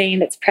sacred saying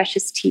that's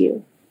precious to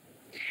you.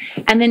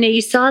 And then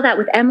you saw that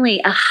with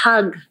Emily, a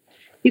hug.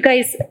 You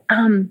guys,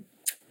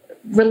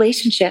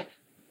 relationship.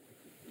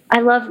 I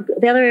love,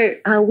 the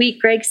other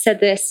week, Greg said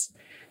this,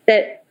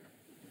 that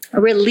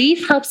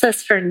relief helps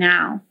us for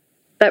now,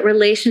 but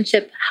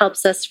relationship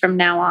helps us from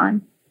now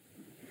on.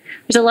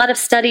 There's a lot of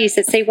studies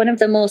that say one of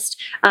the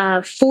most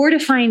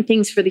fortifying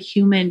things for the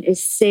human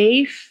is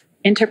safe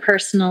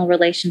interpersonal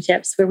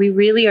relationships where we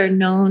really are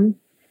known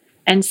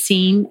and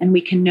seen and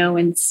we can know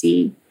and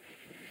see.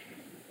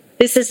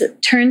 This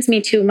turns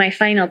me to my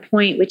final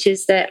point, which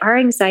is that our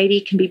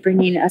anxiety can be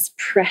bringing us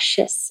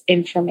precious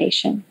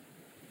information,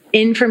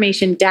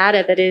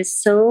 data that is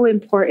so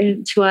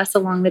important to us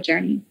along the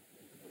journey.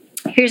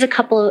 Here's a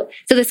couple.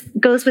 So this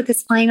goes with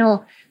this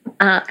final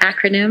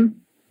acronym,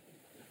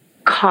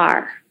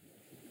 CAR,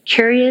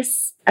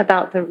 curious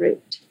about the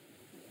root.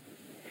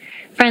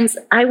 Friends,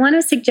 I want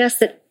to suggest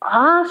that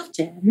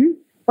often,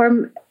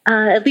 or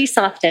at least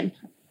often,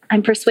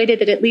 I'm persuaded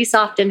that at least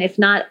often, if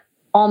not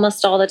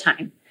almost all the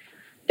time,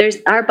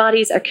 our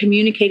bodies are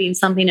communicating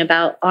something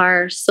about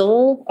our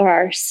soul or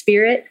our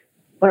spirit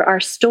or our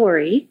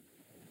story,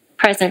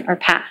 present or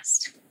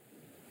past.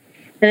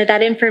 And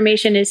that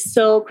information is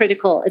so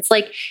critical. It's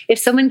like if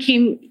someone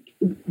came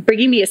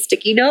bringing me a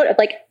sticky note of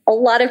like a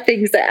lot of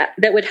things that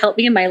would help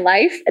me in my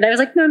life. And I was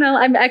like, no,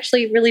 I'm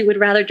actually really would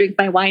rather drink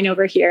my wine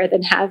over here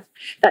than have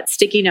that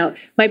sticky note.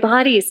 My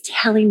body is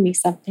telling me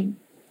something.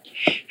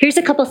 Here's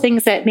a couple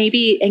things that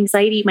maybe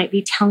anxiety might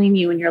be telling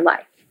you in your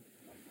life.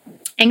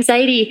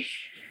 Anxiety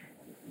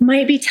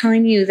might be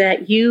telling you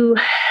that you,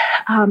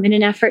 in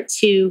an effort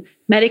to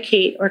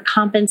medicate or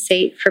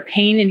compensate for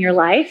pain in your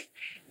life,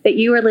 that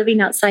you are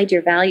living outside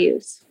your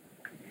values,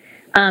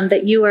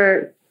 that you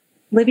are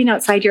living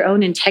outside your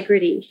own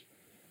integrity.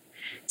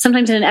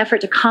 Sometimes in an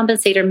effort to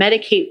compensate or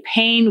medicate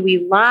pain, we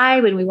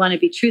lie when we want to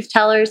be truth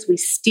tellers. We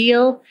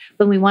steal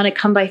when we want to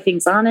come by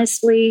things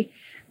honestly.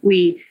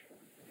 We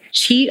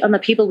cheat on the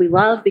people we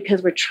love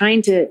because we're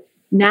trying to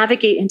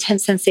navigate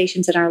intense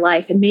sensations in our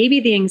life. And maybe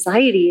the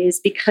anxiety is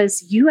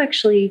because you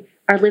actually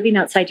are living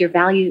outside your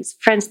values.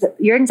 Friends,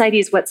 your anxiety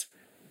is what's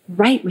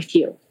right with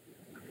you.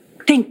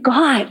 Thank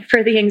God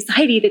for the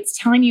anxiety that's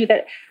telling you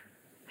that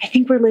I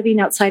think we're living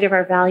outside of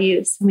our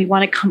values and we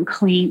want to come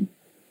clean.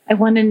 I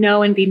want to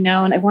know and be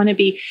known. I want to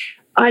be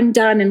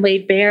undone and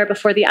laid bare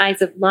before the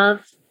eyes of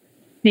love.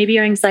 Maybe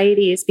your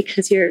anxiety is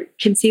because you're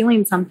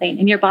concealing something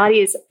and your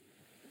body is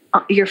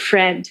your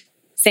friend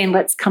saying,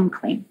 let's come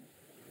clean.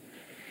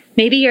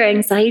 Maybe your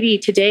anxiety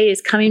today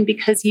is coming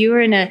because you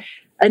are in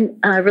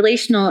a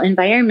relational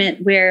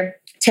environment where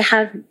to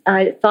have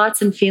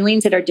thoughts and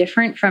feelings that are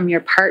different from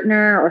your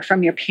partner or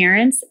from your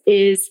parents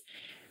is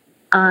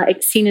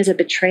it's seen as a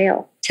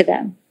betrayal to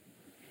them.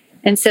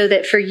 And so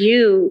that for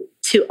you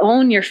to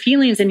own your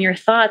feelings and your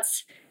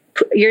thoughts,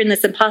 you're in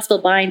this impossible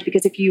bind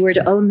because if you were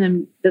to own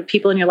them, the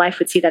people in your life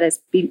would see that as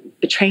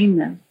betraying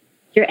them.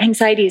 Your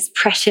anxiety is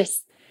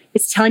precious.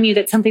 It's telling you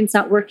that something's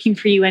not working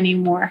for you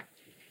anymore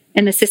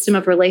in the system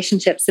of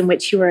relationships in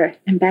which you are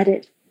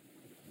embedded.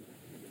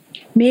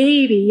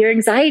 Maybe your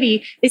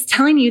anxiety is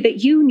telling you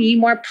that you need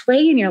more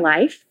play in your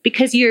life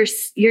because you're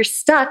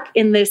stuck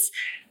in this,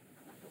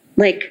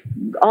 like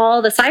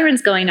all the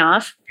sirens going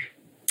off.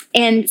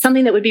 And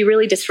something that would be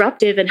really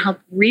disruptive and help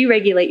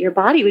re-regulate your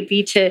body would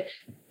be to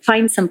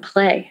find some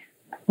play.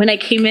 When I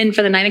came in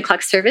for the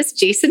 9:00 service,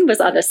 Jason was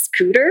on a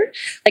scooter,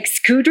 like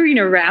scootering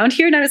around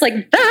here. And I was like,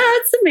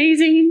 that's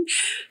amazing.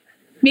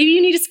 Maybe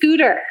you need a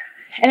scooter.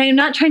 And I'm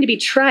not trying to be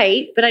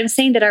trite, but I'm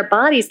saying that our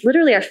bodies,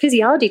 literally our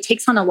physiology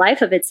takes on a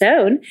life of its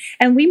own.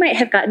 And we might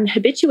have gotten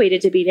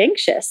habituated to being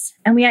anxious.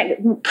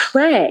 And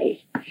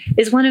play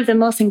is one of the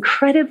most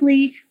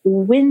incredibly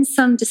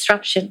winsome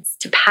disruptions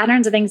to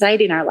patterns of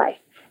anxiety in our life.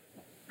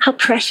 How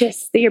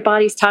precious that your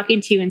body's talking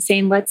to you and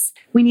saying,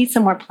 we need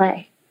some more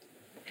play.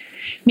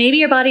 Maybe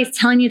your body's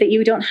telling you that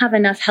you don't have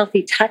enough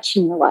healthy touch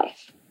in your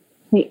life.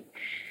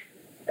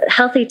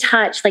 Healthy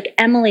touch, like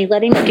Emily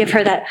letting me give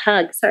her that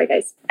hug. Sorry,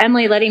 guys.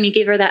 Emily letting me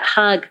give her that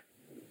hug.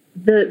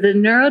 The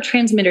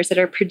neurotransmitters that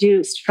are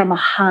produced from a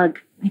hug.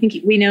 I think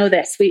we know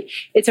this.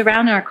 It's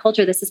around in our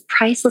culture. This is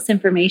priceless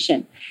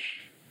information.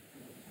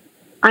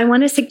 I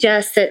want to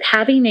suggest that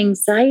having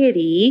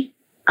anxiety,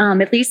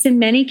 at least in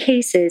many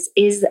cases,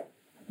 is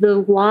the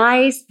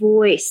wise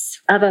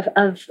voice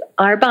of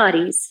our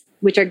bodies,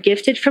 which are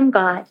gifted from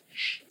God,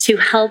 to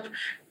help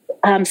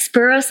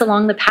spur us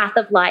along the path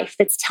of life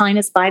that's telling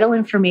us vital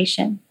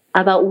information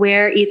about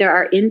where either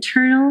our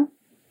internal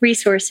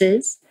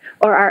resources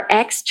or our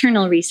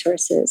external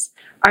resources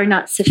are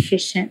not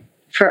sufficient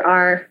for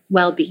our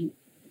well-being.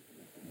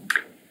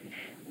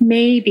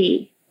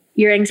 Maybe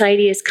your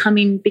anxiety is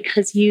coming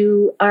because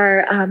you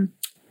are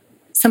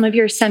some of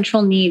your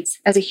central needs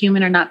as a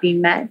human are not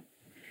being met.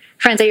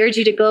 Friends, I urge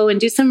you to go and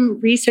do some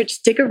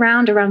research, dig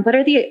around what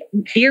are the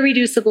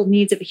irreducible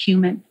needs of a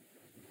human,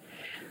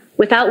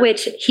 without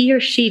which he or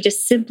she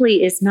just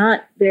simply is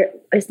not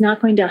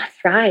going to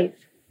thrive.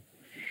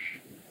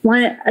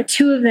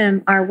 Two of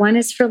them are, one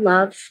is for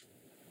love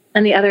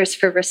and the other is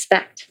for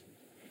respect.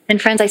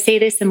 And friends, I say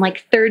this in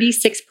like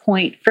 36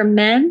 point. For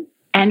men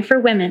and for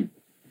women,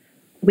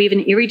 we have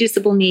an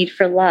irreducible need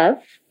for love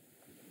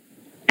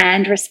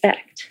and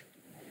respect.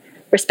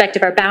 Respect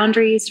of our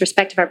boundaries,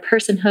 respect of our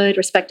personhood,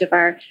 respect of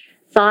our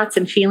thoughts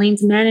and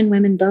feelings, men and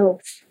women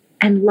both.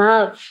 And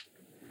love.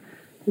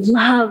 We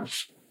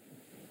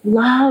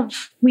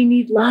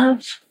need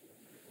love.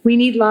 We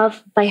need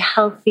love by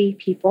healthy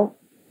people.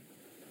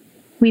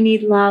 We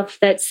need love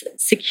that's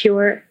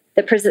secure,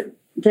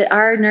 that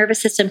our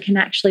nervous system can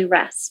actually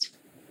rest.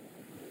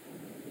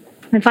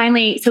 And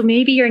finally, so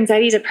maybe your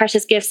anxiety is a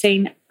precious gift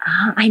saying,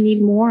 I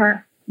need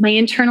more. My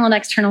internal and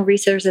external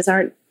resources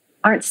aren't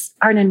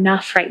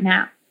enough right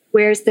now.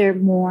 Where's there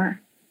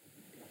more?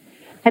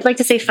 I'd like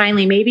to say,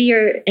 finally, maybe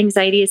your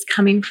anxiety is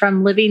coming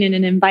from living in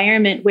an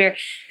environment where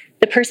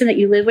the person that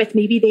you live with,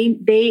 maybe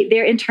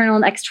their internal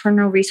and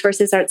external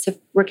resources aren't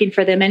working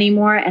for them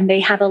anymore, and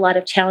they have a lot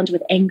of challenge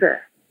with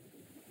anger.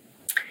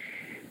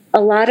 A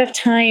lot of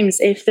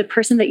times, if the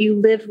person that you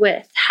live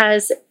with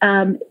has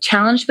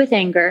challenged with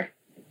anger,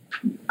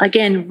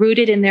 again,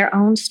 rooted in their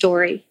own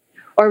story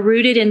or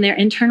rooted in their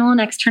internal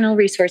and external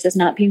resources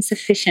not being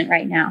sufficient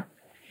right now,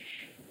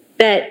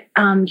 that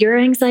your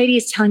anxiety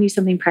is telling you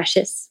something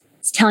precious.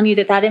 It's telling you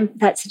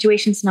that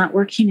situation's not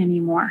working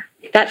anymore.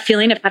 That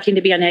feeling of having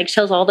to be on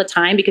eggshells all the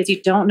time because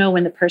you don't know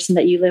when the person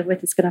that you live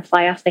with is going to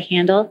fly off the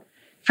handle.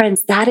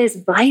 Friends, that is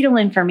vital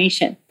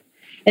information.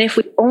 And if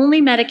we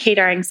only medicate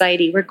our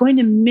anxiety, we're going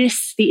to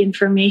miss the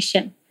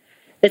information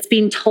that's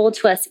being told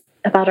to us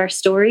about our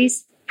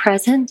stories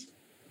present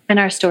and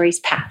our stories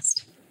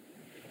past.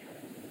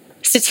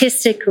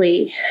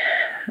 Statistically,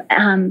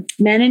 men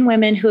and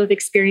women who have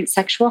experienced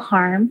sexual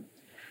harm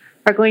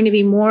are going to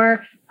be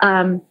more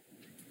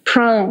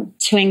prone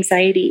to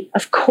anxiety.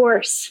 Of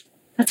course,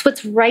 that's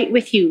what's right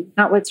with you,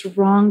 not what's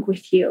wrong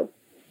with you.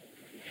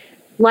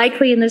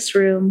 Likely in this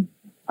room,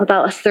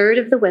 about a third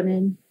of the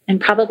women and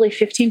probably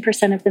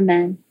 15% of the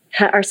men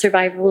are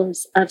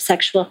survivors of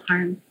sexual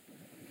harm.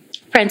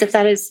 Friends, if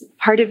that is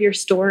part of your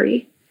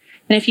story,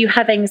 and if you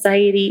have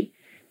anxiety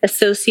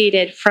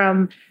associated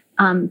from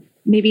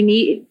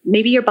maybe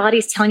your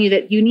body's telling you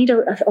that you need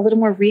a little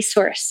more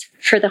resource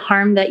for the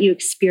harm that you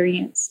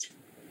experienced,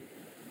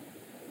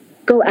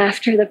 go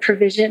after the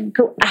provision,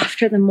 go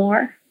after the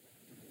more.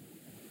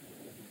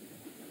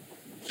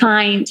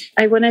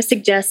 I want to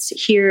suggest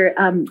here,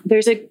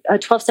 there's a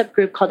 12-step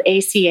group called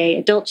ACA,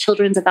 Adult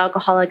Children of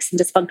Alcoholics and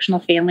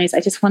Dysfunctional Families. I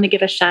just want to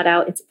give a shout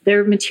out.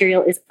 Their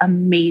material is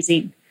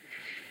amazing.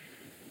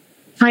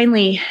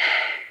 Finally,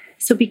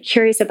 so be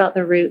curious about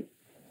the root.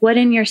 What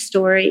in your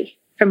story,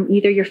 from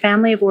either your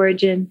family of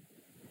origin,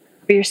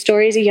 or your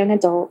story as a young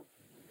adult,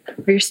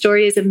 or your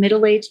story as a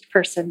middle-aged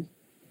person,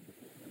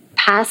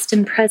 past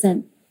and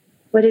present,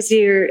 what is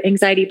your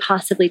anxiety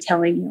possibly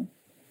telling you?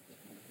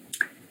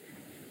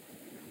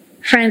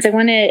 Friends, I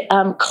want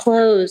to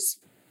close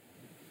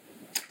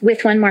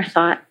with one more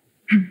thought.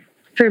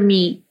 For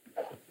me,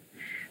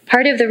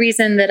 part of the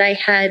reason that I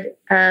had,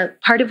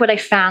 part of what I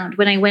found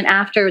when I went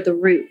after the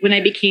root, when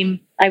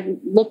I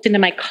looked into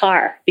my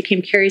car,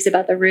 became curious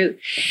about the root,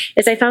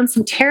 is I found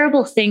some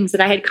terrible things that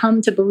I had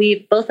come to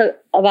believe both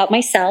about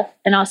myself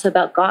and also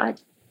about God.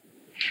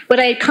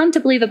 What I had come to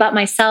believe about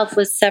myself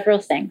was several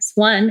things.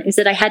 One is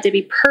that I had to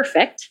be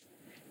perfect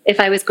if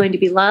I was going to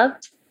be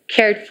loved,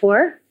 cared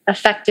for,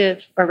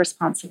 effective, or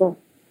responsible.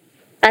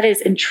 That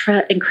is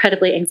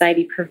incredibly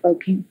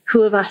anxiety-provoking.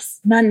 Who of us?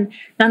 None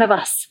of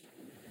us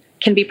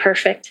can be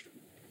perfect.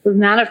 The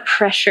amount of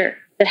pressure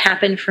that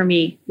happened for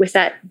me with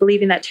that,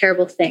 believing that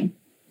terrible thing.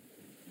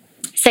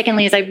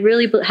 Secondly, is I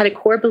really had a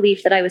core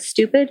belief that I was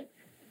stupid,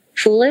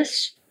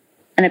 foolish,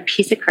 and a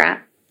piece of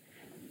crap.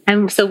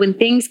 And so when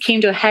things came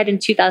to a head in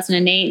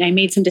 2008 and I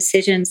made some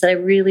decisions that I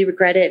really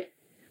regretted,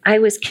 I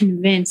was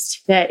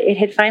convinced that it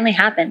had finally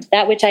happened.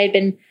 That which I had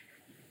been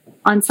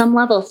on some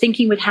level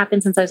thinking would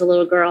happen since I was a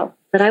little girl,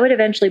 that I would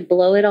eventually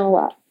blow it all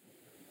up.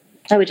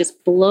 I would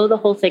just blow the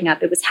whole thing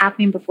up. It was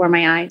happening before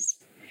my eyes.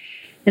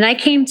 And I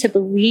came to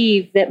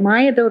believe that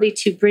my ability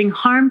to bring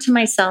harm to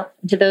myself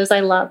and to those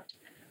I loved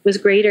was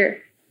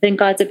greater than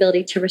God's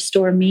ability to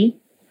restore me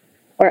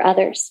or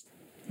others.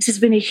 This has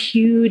been a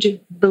huge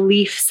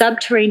belief,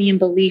 subterranean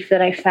belief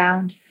that I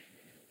found,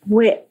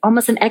 with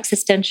almost an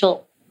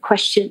existential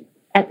question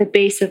at the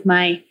base of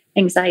my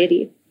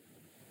anxiety.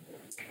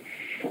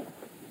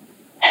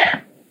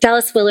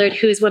 Dallas Willard,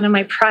 who is one of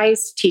my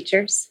prized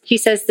teachers, he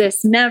says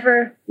this: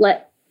 never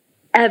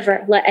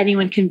ever let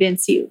anyone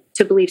convince you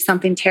to believe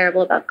something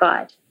terrible about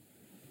God.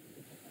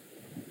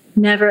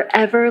 Never,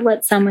 ever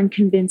let someone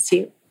convince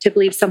you to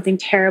believe something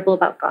terrible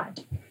about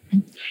God.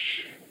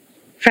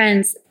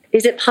 Friends,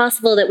 is it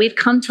possible that we've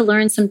come to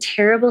learn some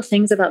terrible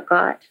things about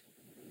God?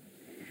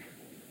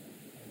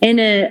 In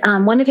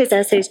one of his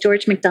essays,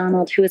 George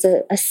MacDonald, who is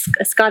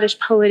a Scottish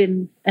poet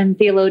and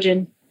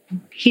theologian,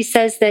 he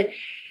says that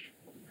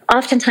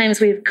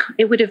oftentimes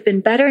it would have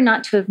been better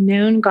not to have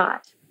known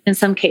God in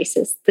some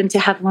cases than to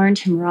have learned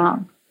him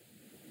wrong.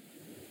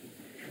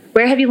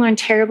 Where have you learned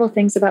terrible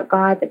things about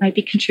God that might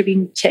be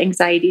contributing to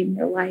anxiety in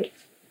your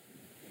life?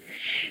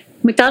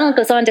 MacDonald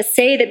goes on to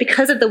say that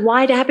because of the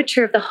wide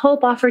aperture of the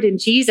hope offered in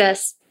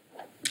Jesus,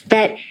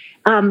 that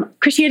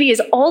Christianity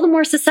is all the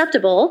more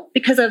susceptible,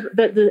 because of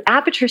the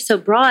aperture so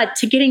broad,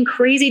 to getting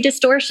crazy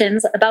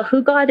distortions about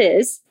who God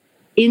is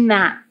in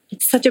that.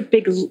 It's such a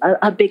big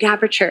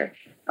aperture,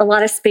 a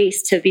lot of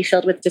space to be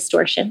filled with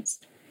distortions.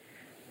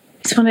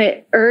 I just want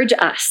to urge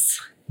us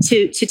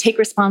to take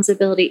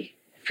responsibility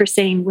for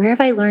saying, where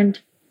have I learned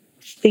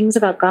things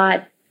about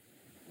God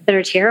that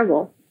are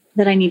terrible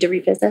that I need to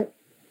revisit?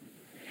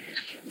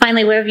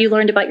 Finally, what have you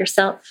learned about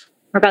yourself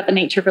or about the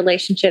nature of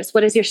relationships?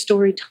 What has your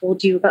story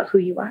told you about who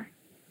you are?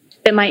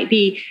 That might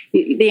be,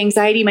 the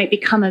anxiety might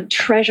become a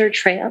treasure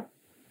trail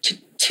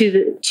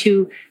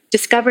to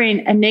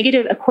discovering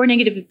a core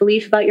negative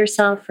belief about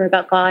yourself or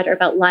about God or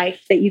about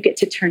life that you get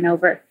to turn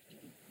over.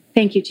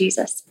 Thank you,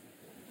 Jesus.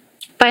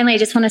 Finally, I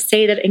just want to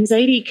say that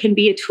anxiety can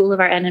be a tool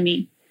of our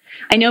enemy.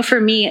 I know for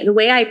me, the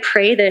way I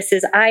pray this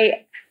is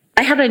I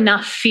have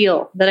enough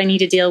feel that I need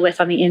to deal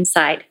with on the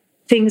inside,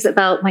 things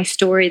about my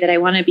story that I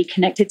want to be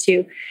connected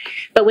to.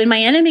 But when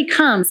my enemy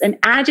comes and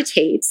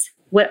agitates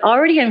what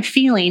already I'm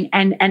feeling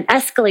and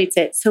escalates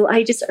it, so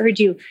I just urge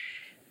you,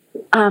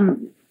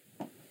 and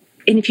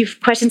if you have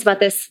questions about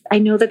this, I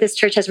know that this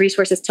church has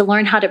resources to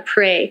learn how to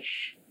pray.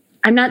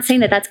 I'm not saying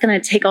that that's going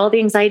to take all the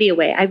anxiety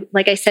away.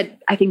 Like I said,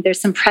 I think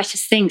there's some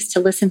precious things to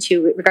listen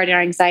to regarding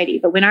our anxiety.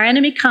 But when our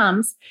enemy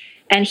comes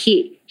and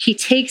he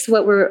takes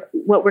what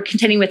we're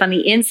contending with on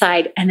the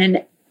inside and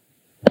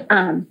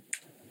then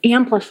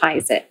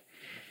amplifies it,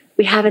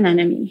 we have an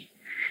enemy,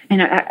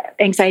 and our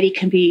anxiety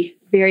can be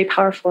very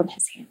powerful in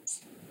his hands.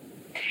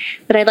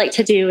 What I'd like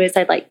to do is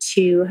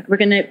we're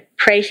going to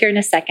pray here in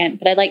a second,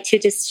 but I'd like to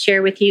just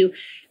share with you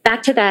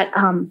back to that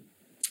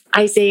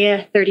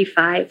Isaiah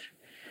 35.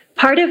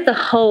 Part of the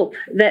hope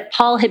that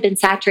Paul had been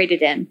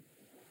saturated in,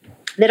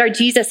 that our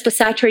Jesus was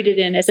saturated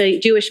in as a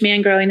Jewish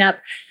man growing up,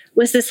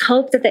 was this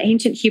hope that the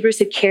ancient Hebrews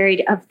had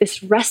carried of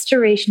this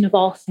restoration of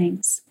all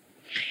things.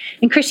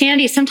 In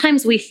Christianity,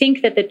 sometimes we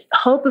think that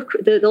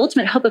the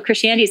ultimate hope of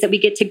Christianity is that we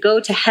get to go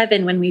to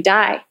heaven when we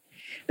die.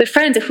 But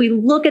friends, if we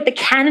look at the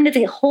canon of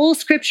the whole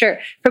scripture,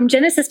 from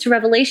Genesis to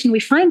Revelation, we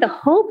find the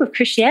hope of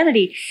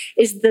Christianity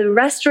is the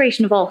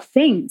restoration of all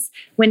things,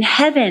 when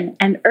heaven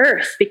and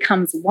earth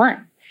becomes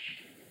one.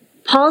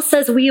 Paul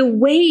says we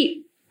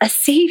await a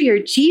Savior,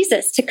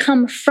 Jesus, to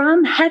come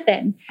from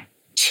heaven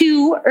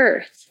to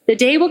earth. The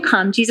day will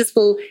come, Jesus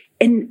will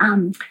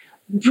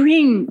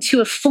bring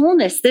to a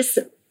fullness this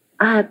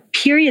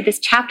period, this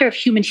chapter of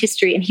human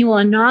history, and he will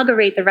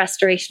inaugurate the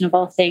restoration of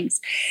all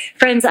things.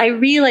 Friends, I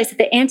realize that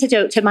the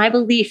antidote to my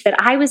belief that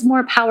I was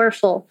more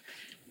powerful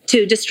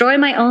to destroy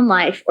my own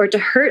life or to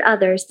hurt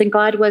others than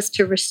God was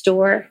to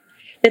restore,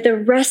 that the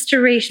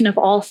restoration of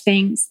all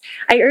things.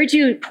 I urge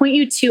you, point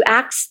you to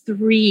Acts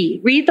 3.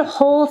 Read the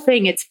whole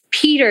thing. It's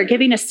Peter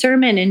giving a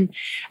sermon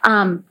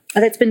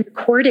that's been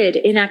recorded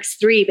in Acts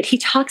 3, but he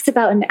talks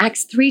about in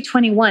Acts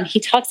 3:21, he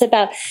talks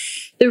about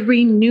the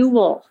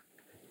renewal,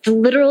 the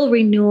literal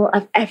renewal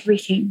of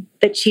everything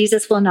that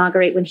Jesus will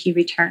inaugurate when he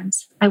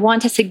returns. I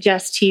want to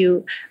suggest to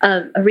you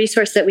a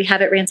resource that we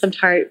have at Ransomed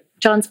Heart,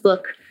 John's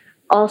book,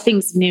 All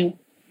Things New,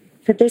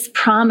 that this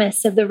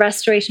promise of the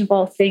restoration of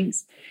all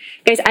things.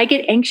 Guys, I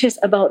get anxious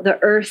about the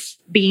earth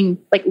being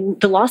like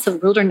the loss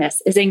of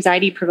wilderness is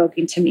anxiety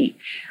provoking to me.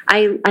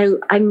 I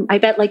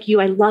bet like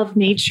you, I love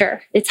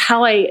nature. It's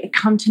how I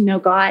come to know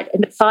God.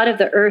 And the thought of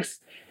the earth,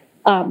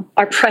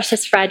 our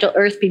precious, fragile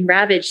earth being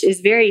ravaged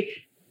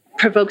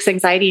provokes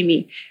anxiety in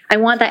me. I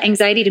want that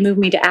anxiety to move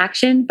me to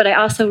action, but I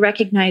also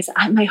recognize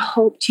my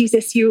hope,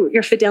 Jesus,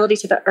 your fidelity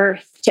to the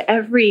earth, to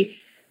every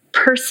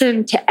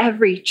person, to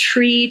every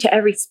tree, to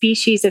every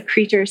species of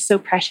creature is so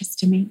precious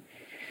to me.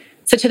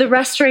 So to the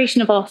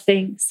restoration of all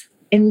things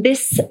in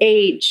this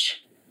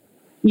age,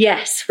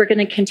 yes, we're going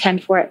to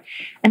contend for it.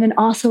 And then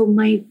also,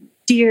 my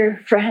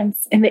dear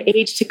friends, in the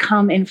age to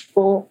come in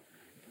full.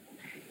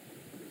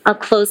 I'll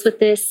close with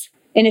this.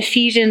 In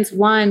Ephesians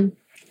 1,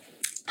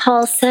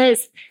 Paul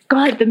says,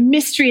 God, the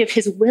mystery of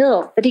his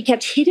will that he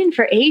kept hidden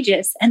for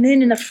ages, and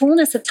then in the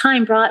fullness of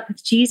time brought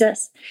with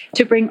Jesus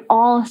to bring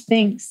all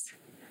things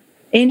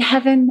in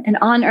heaven and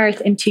on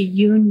earth into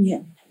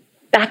union,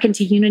 back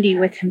into unity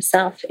with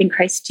himself in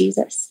Christ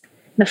Jesus,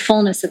 in the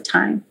fullness of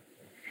time,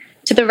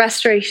 to the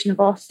restoration of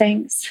all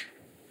things,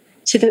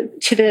 to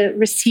the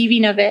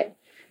receiving of it,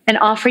 and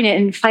offering it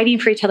and fighting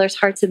for each other's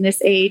hearts in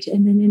this age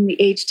and then in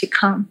the age to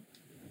come.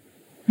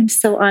 I'm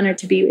so honored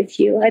to be with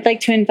you. I'd like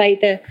to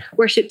invite the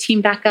worship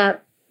team back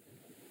up,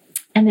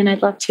 and then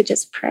I'd love to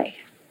just pray.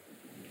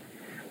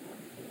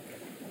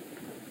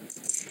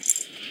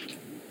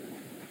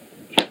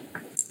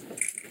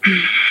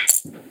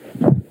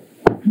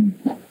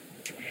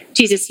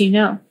 Jesus, you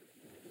know.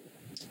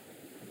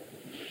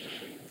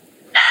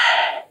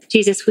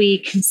 Jesus, we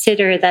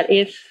consider that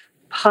if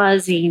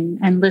pausing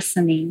and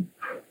listening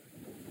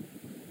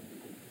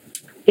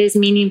is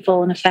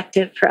meaningful and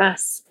effective for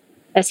us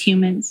as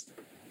humans,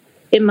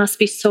 it must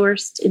be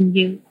sourced in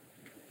you.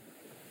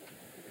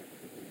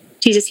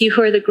 Jesus, you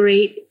who are the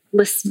great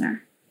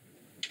listener.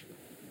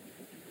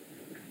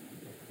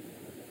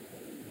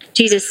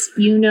 Jesus,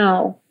 you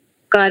know,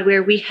 God,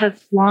 where we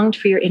have longed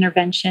for your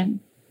intervention,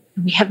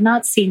 and we have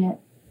not seen it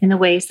in the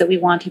ways that we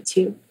wanted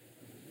to.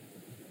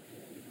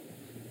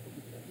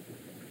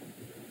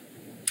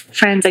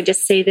 Friends, I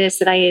just say this,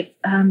 that I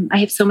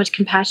have so much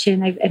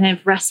compassion, and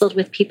I've wrestled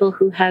with people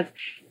who have,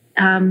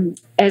 in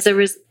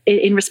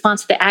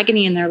response to the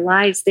agony in their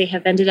lives, they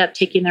have ended up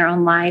taking their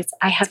own lives.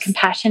 I have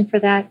compassion for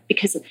that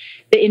because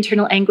the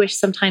internal anguish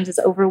sometimes is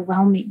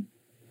overwhelming.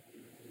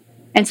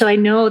 And so I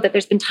know that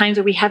there's been times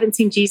where we haven't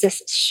seen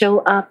Jesus show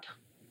up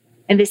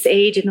in this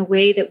age in the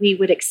way that we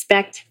would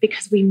expect,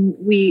 because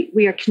we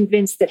are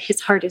convinced that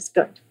his heart is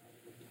good.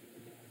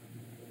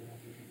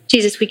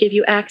 Jesus, we give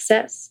you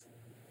access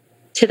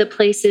to the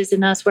places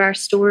in us where our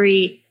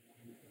story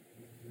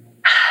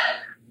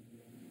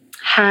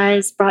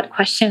has brought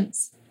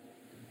questions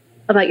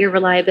about your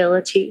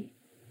reliability.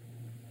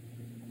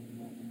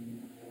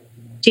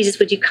 Jesus,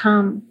 would you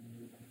come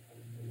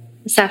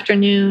this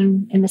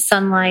afternoon in the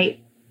sunlight,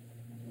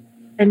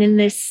 and in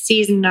this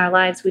season in our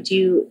lives, would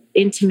you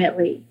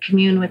intimately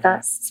commune with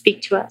us,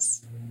 speak to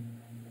us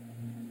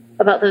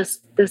about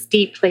those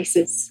deep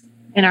places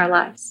in our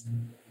lives?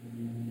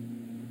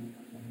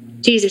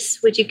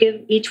 Jesus, would you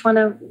give each one,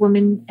 a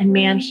woman and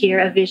man here,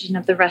 a vision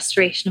of the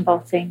restoration of all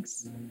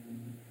things?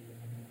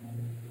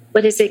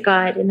 What is it,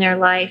 God, in their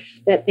life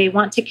that they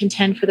want to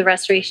contend for the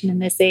restoration in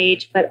this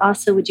age, but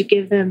also would you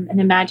give them an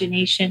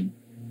imagination,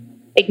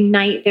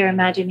 ignite their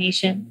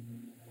imagination?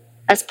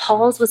 As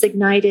Paul's was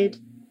ignited,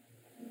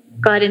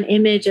 God, an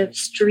image of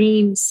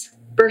streams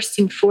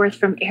bursting forth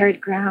from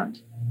arid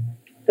ground,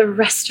 the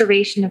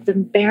restoration of the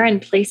barren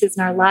places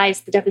in our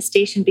lives, the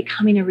devastation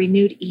becoming a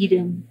renewed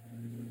Eden.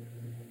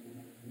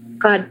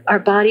 God, our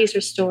bodies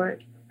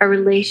restored, our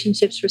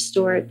relationships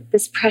restored,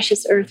 this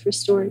precious earth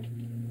restored.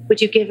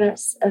 Would you give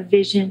us a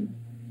vision,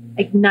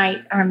 ignite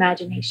our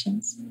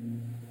imaginations?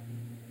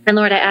 And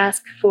Lord, I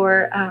ask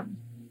for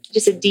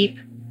just a deep,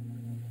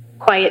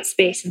 quiet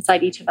space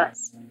inside each of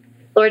us.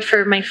 Lord,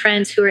 for my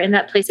friends who are in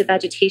that place of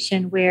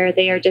agitation where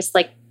they are just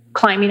like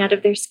climbing out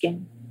of their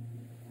skin,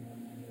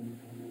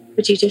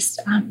 would you just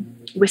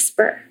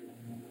whisper,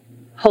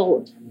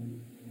 hold,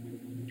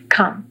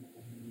 come,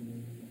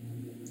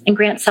 and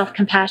grant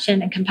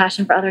self-compassion and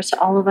compassion for others to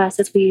all of us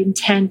as we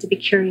intend to be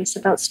curious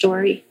about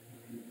story,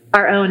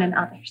 our own and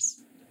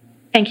others.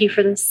 Thank you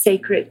for this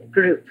sacred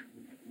group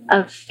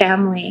of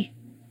family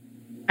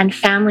and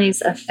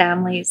families of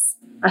families,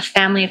 a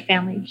family of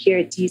family here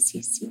at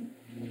DCC.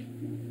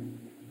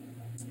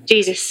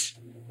 Jesus,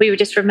 we would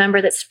just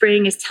remember that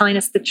spring is telling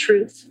us the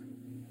truth,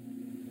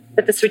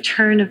 that this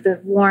return of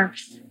the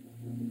warmth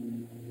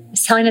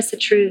is telling us the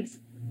truth,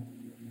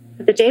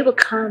 that the day will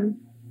come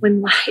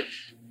when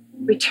life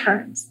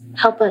returns.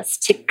 Help us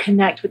to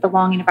connect with the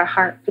longing of our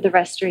heart for the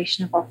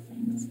restoration of all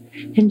things.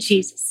 In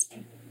Jesus'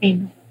 name,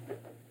 amen.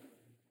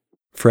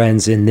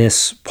 Friends, in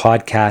this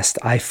podcast,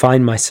 I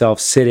find myself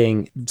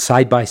sitting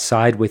side by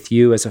side with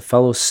you as a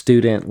fellow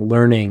student,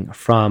 learning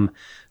from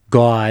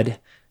God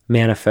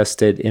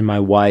manifested in my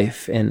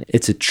wife, and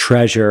it's a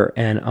treasure,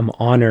 and I'm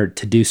honored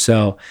to do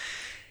so.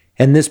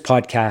 And this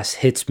podcast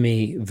hits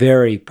me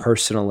very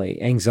personally.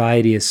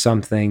 Anxiety is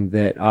something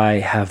that I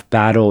have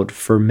battled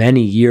for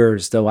many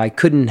years, though I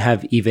couldn't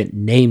have even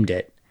named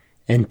it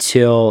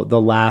until the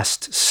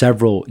last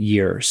several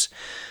years.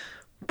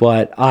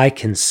 But I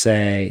can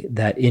say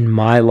that in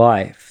my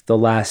life, the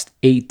last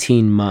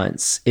 18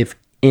 months, if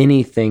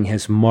anything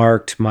has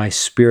marked my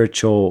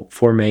spiritual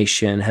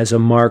formation, has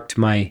marked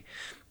my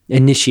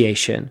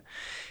initiation,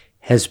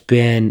 has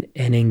been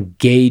an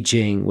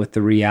engaging with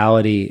the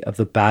reality of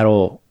the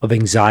battle of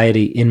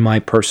anxiety in my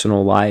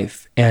personal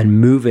life and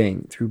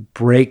moving through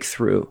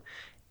breakthrough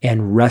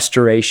and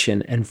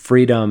restoration and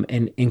freedom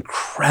and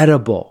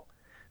incredible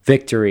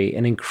victory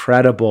and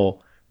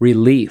incredible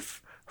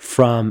relief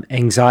from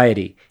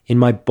anxiety in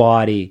my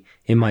body,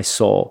 in my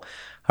soul.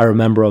 I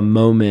remember a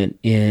moment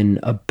in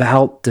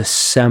about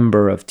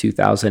December of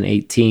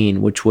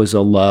 2018, which was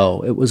a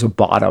low, it was a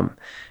bottom,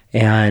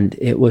 and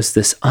it was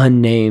this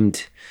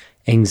unnamed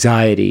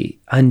anxiety,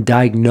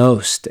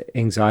 undiagnosed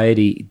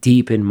anxiety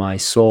deep in my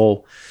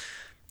soul.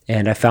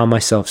 And I found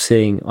myself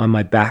sitting on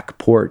my back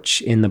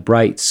porch in the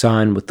bright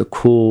sun with the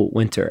cool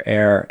winter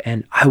air,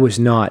 and I was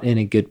not in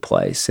a good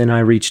place. And I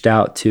reached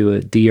out to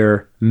a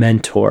dear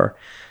mentor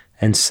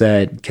and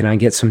said, can I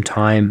get some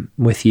time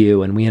with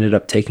you? And we ended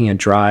up taking a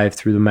drive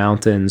through the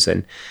mountains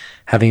and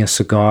having a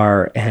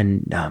cigar.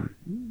 And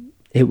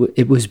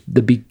it was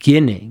the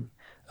beginning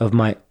of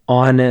my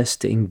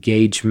honest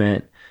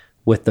engagement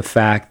with the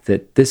fact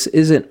that this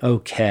isn't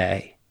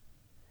okay.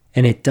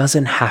 And it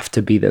doesn't have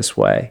to be this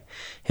way.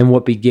 And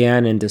what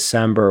began in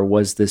December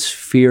was this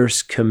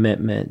fierce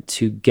commitment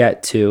to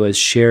get to, as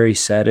Sherry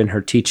said in her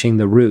teaching,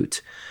 the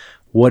root.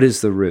 What is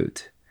the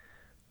root?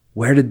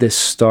 Where did this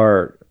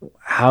start?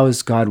 How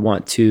does God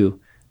want to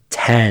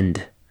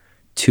tend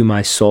to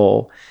my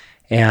soul?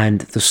 And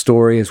the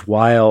story is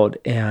wild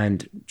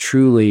and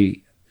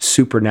truly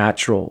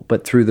supernatural,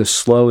 but through the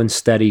slow and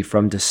steady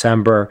from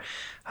December,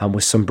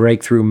 with some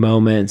breakthrough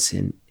moments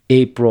in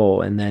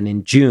April and then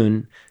in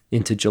June,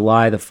 into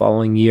July the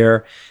following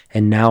year.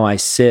 And now I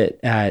sit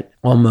at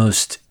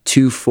almost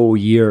 2 full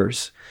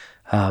years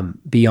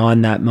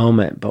beyond that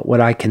moment. But what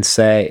I can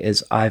say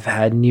is I've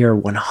had near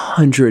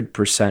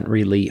 100%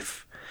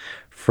 relief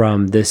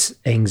from this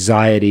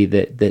anxiety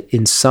that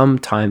in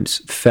sometimes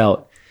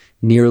felt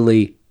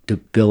nearly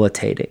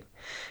debilitating.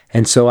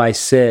 And so I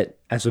sit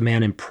as a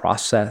man in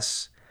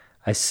process.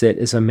 I sit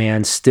as a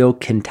man still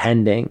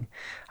contending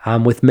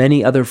with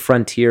many other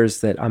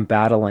frontiers that I'm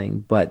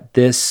battling. But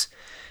this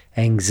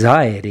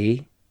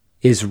anxiety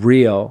is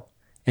real,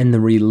 and the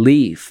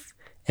relief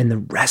and the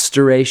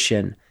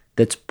restoration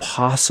that's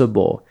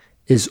possible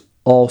is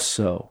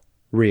also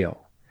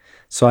real.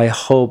 So I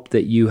hope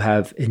that you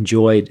have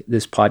enjoyed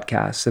this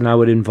podcast, and I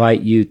would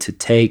invite you to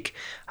take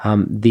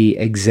the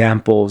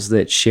examples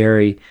that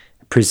Sherry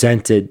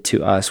presented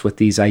to us with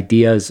these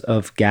ideas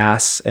of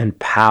gas and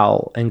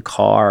PAL and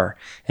car,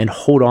 and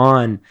hold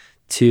on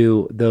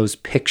to those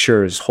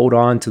pictures, hold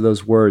on to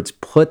those words,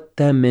 put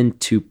them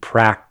into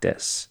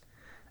practice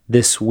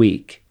this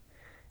week,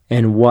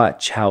 and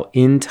watch how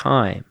in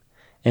time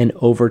and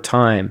over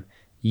time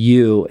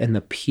you and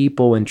the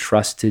people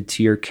entrusted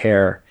to your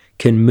care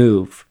can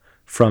move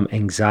from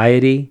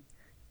anxiety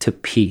to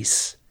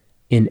peace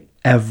in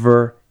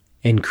ever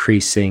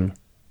increasing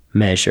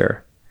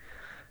measure.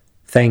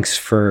 Thanks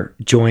for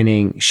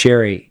joining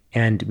Sherry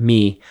and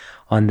me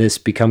on this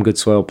Become Good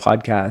Soil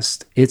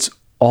podcast. It's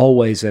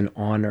always an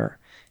honor.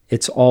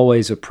 It's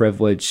always a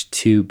privilege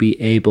to be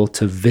able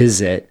to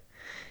visit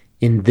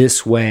in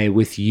this way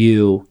with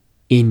you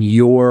in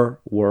your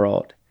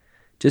world.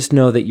 Just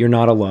know that you're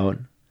not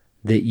alone,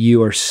 that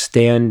you are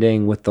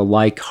standing with the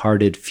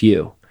like-hearted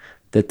few,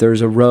 that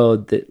there's a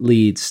road that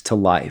leads to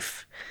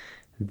life,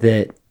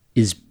 that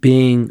is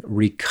being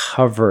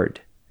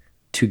recovered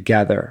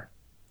together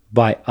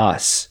by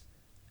us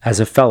as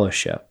a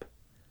fellowship.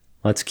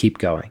 Let's keep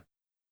going.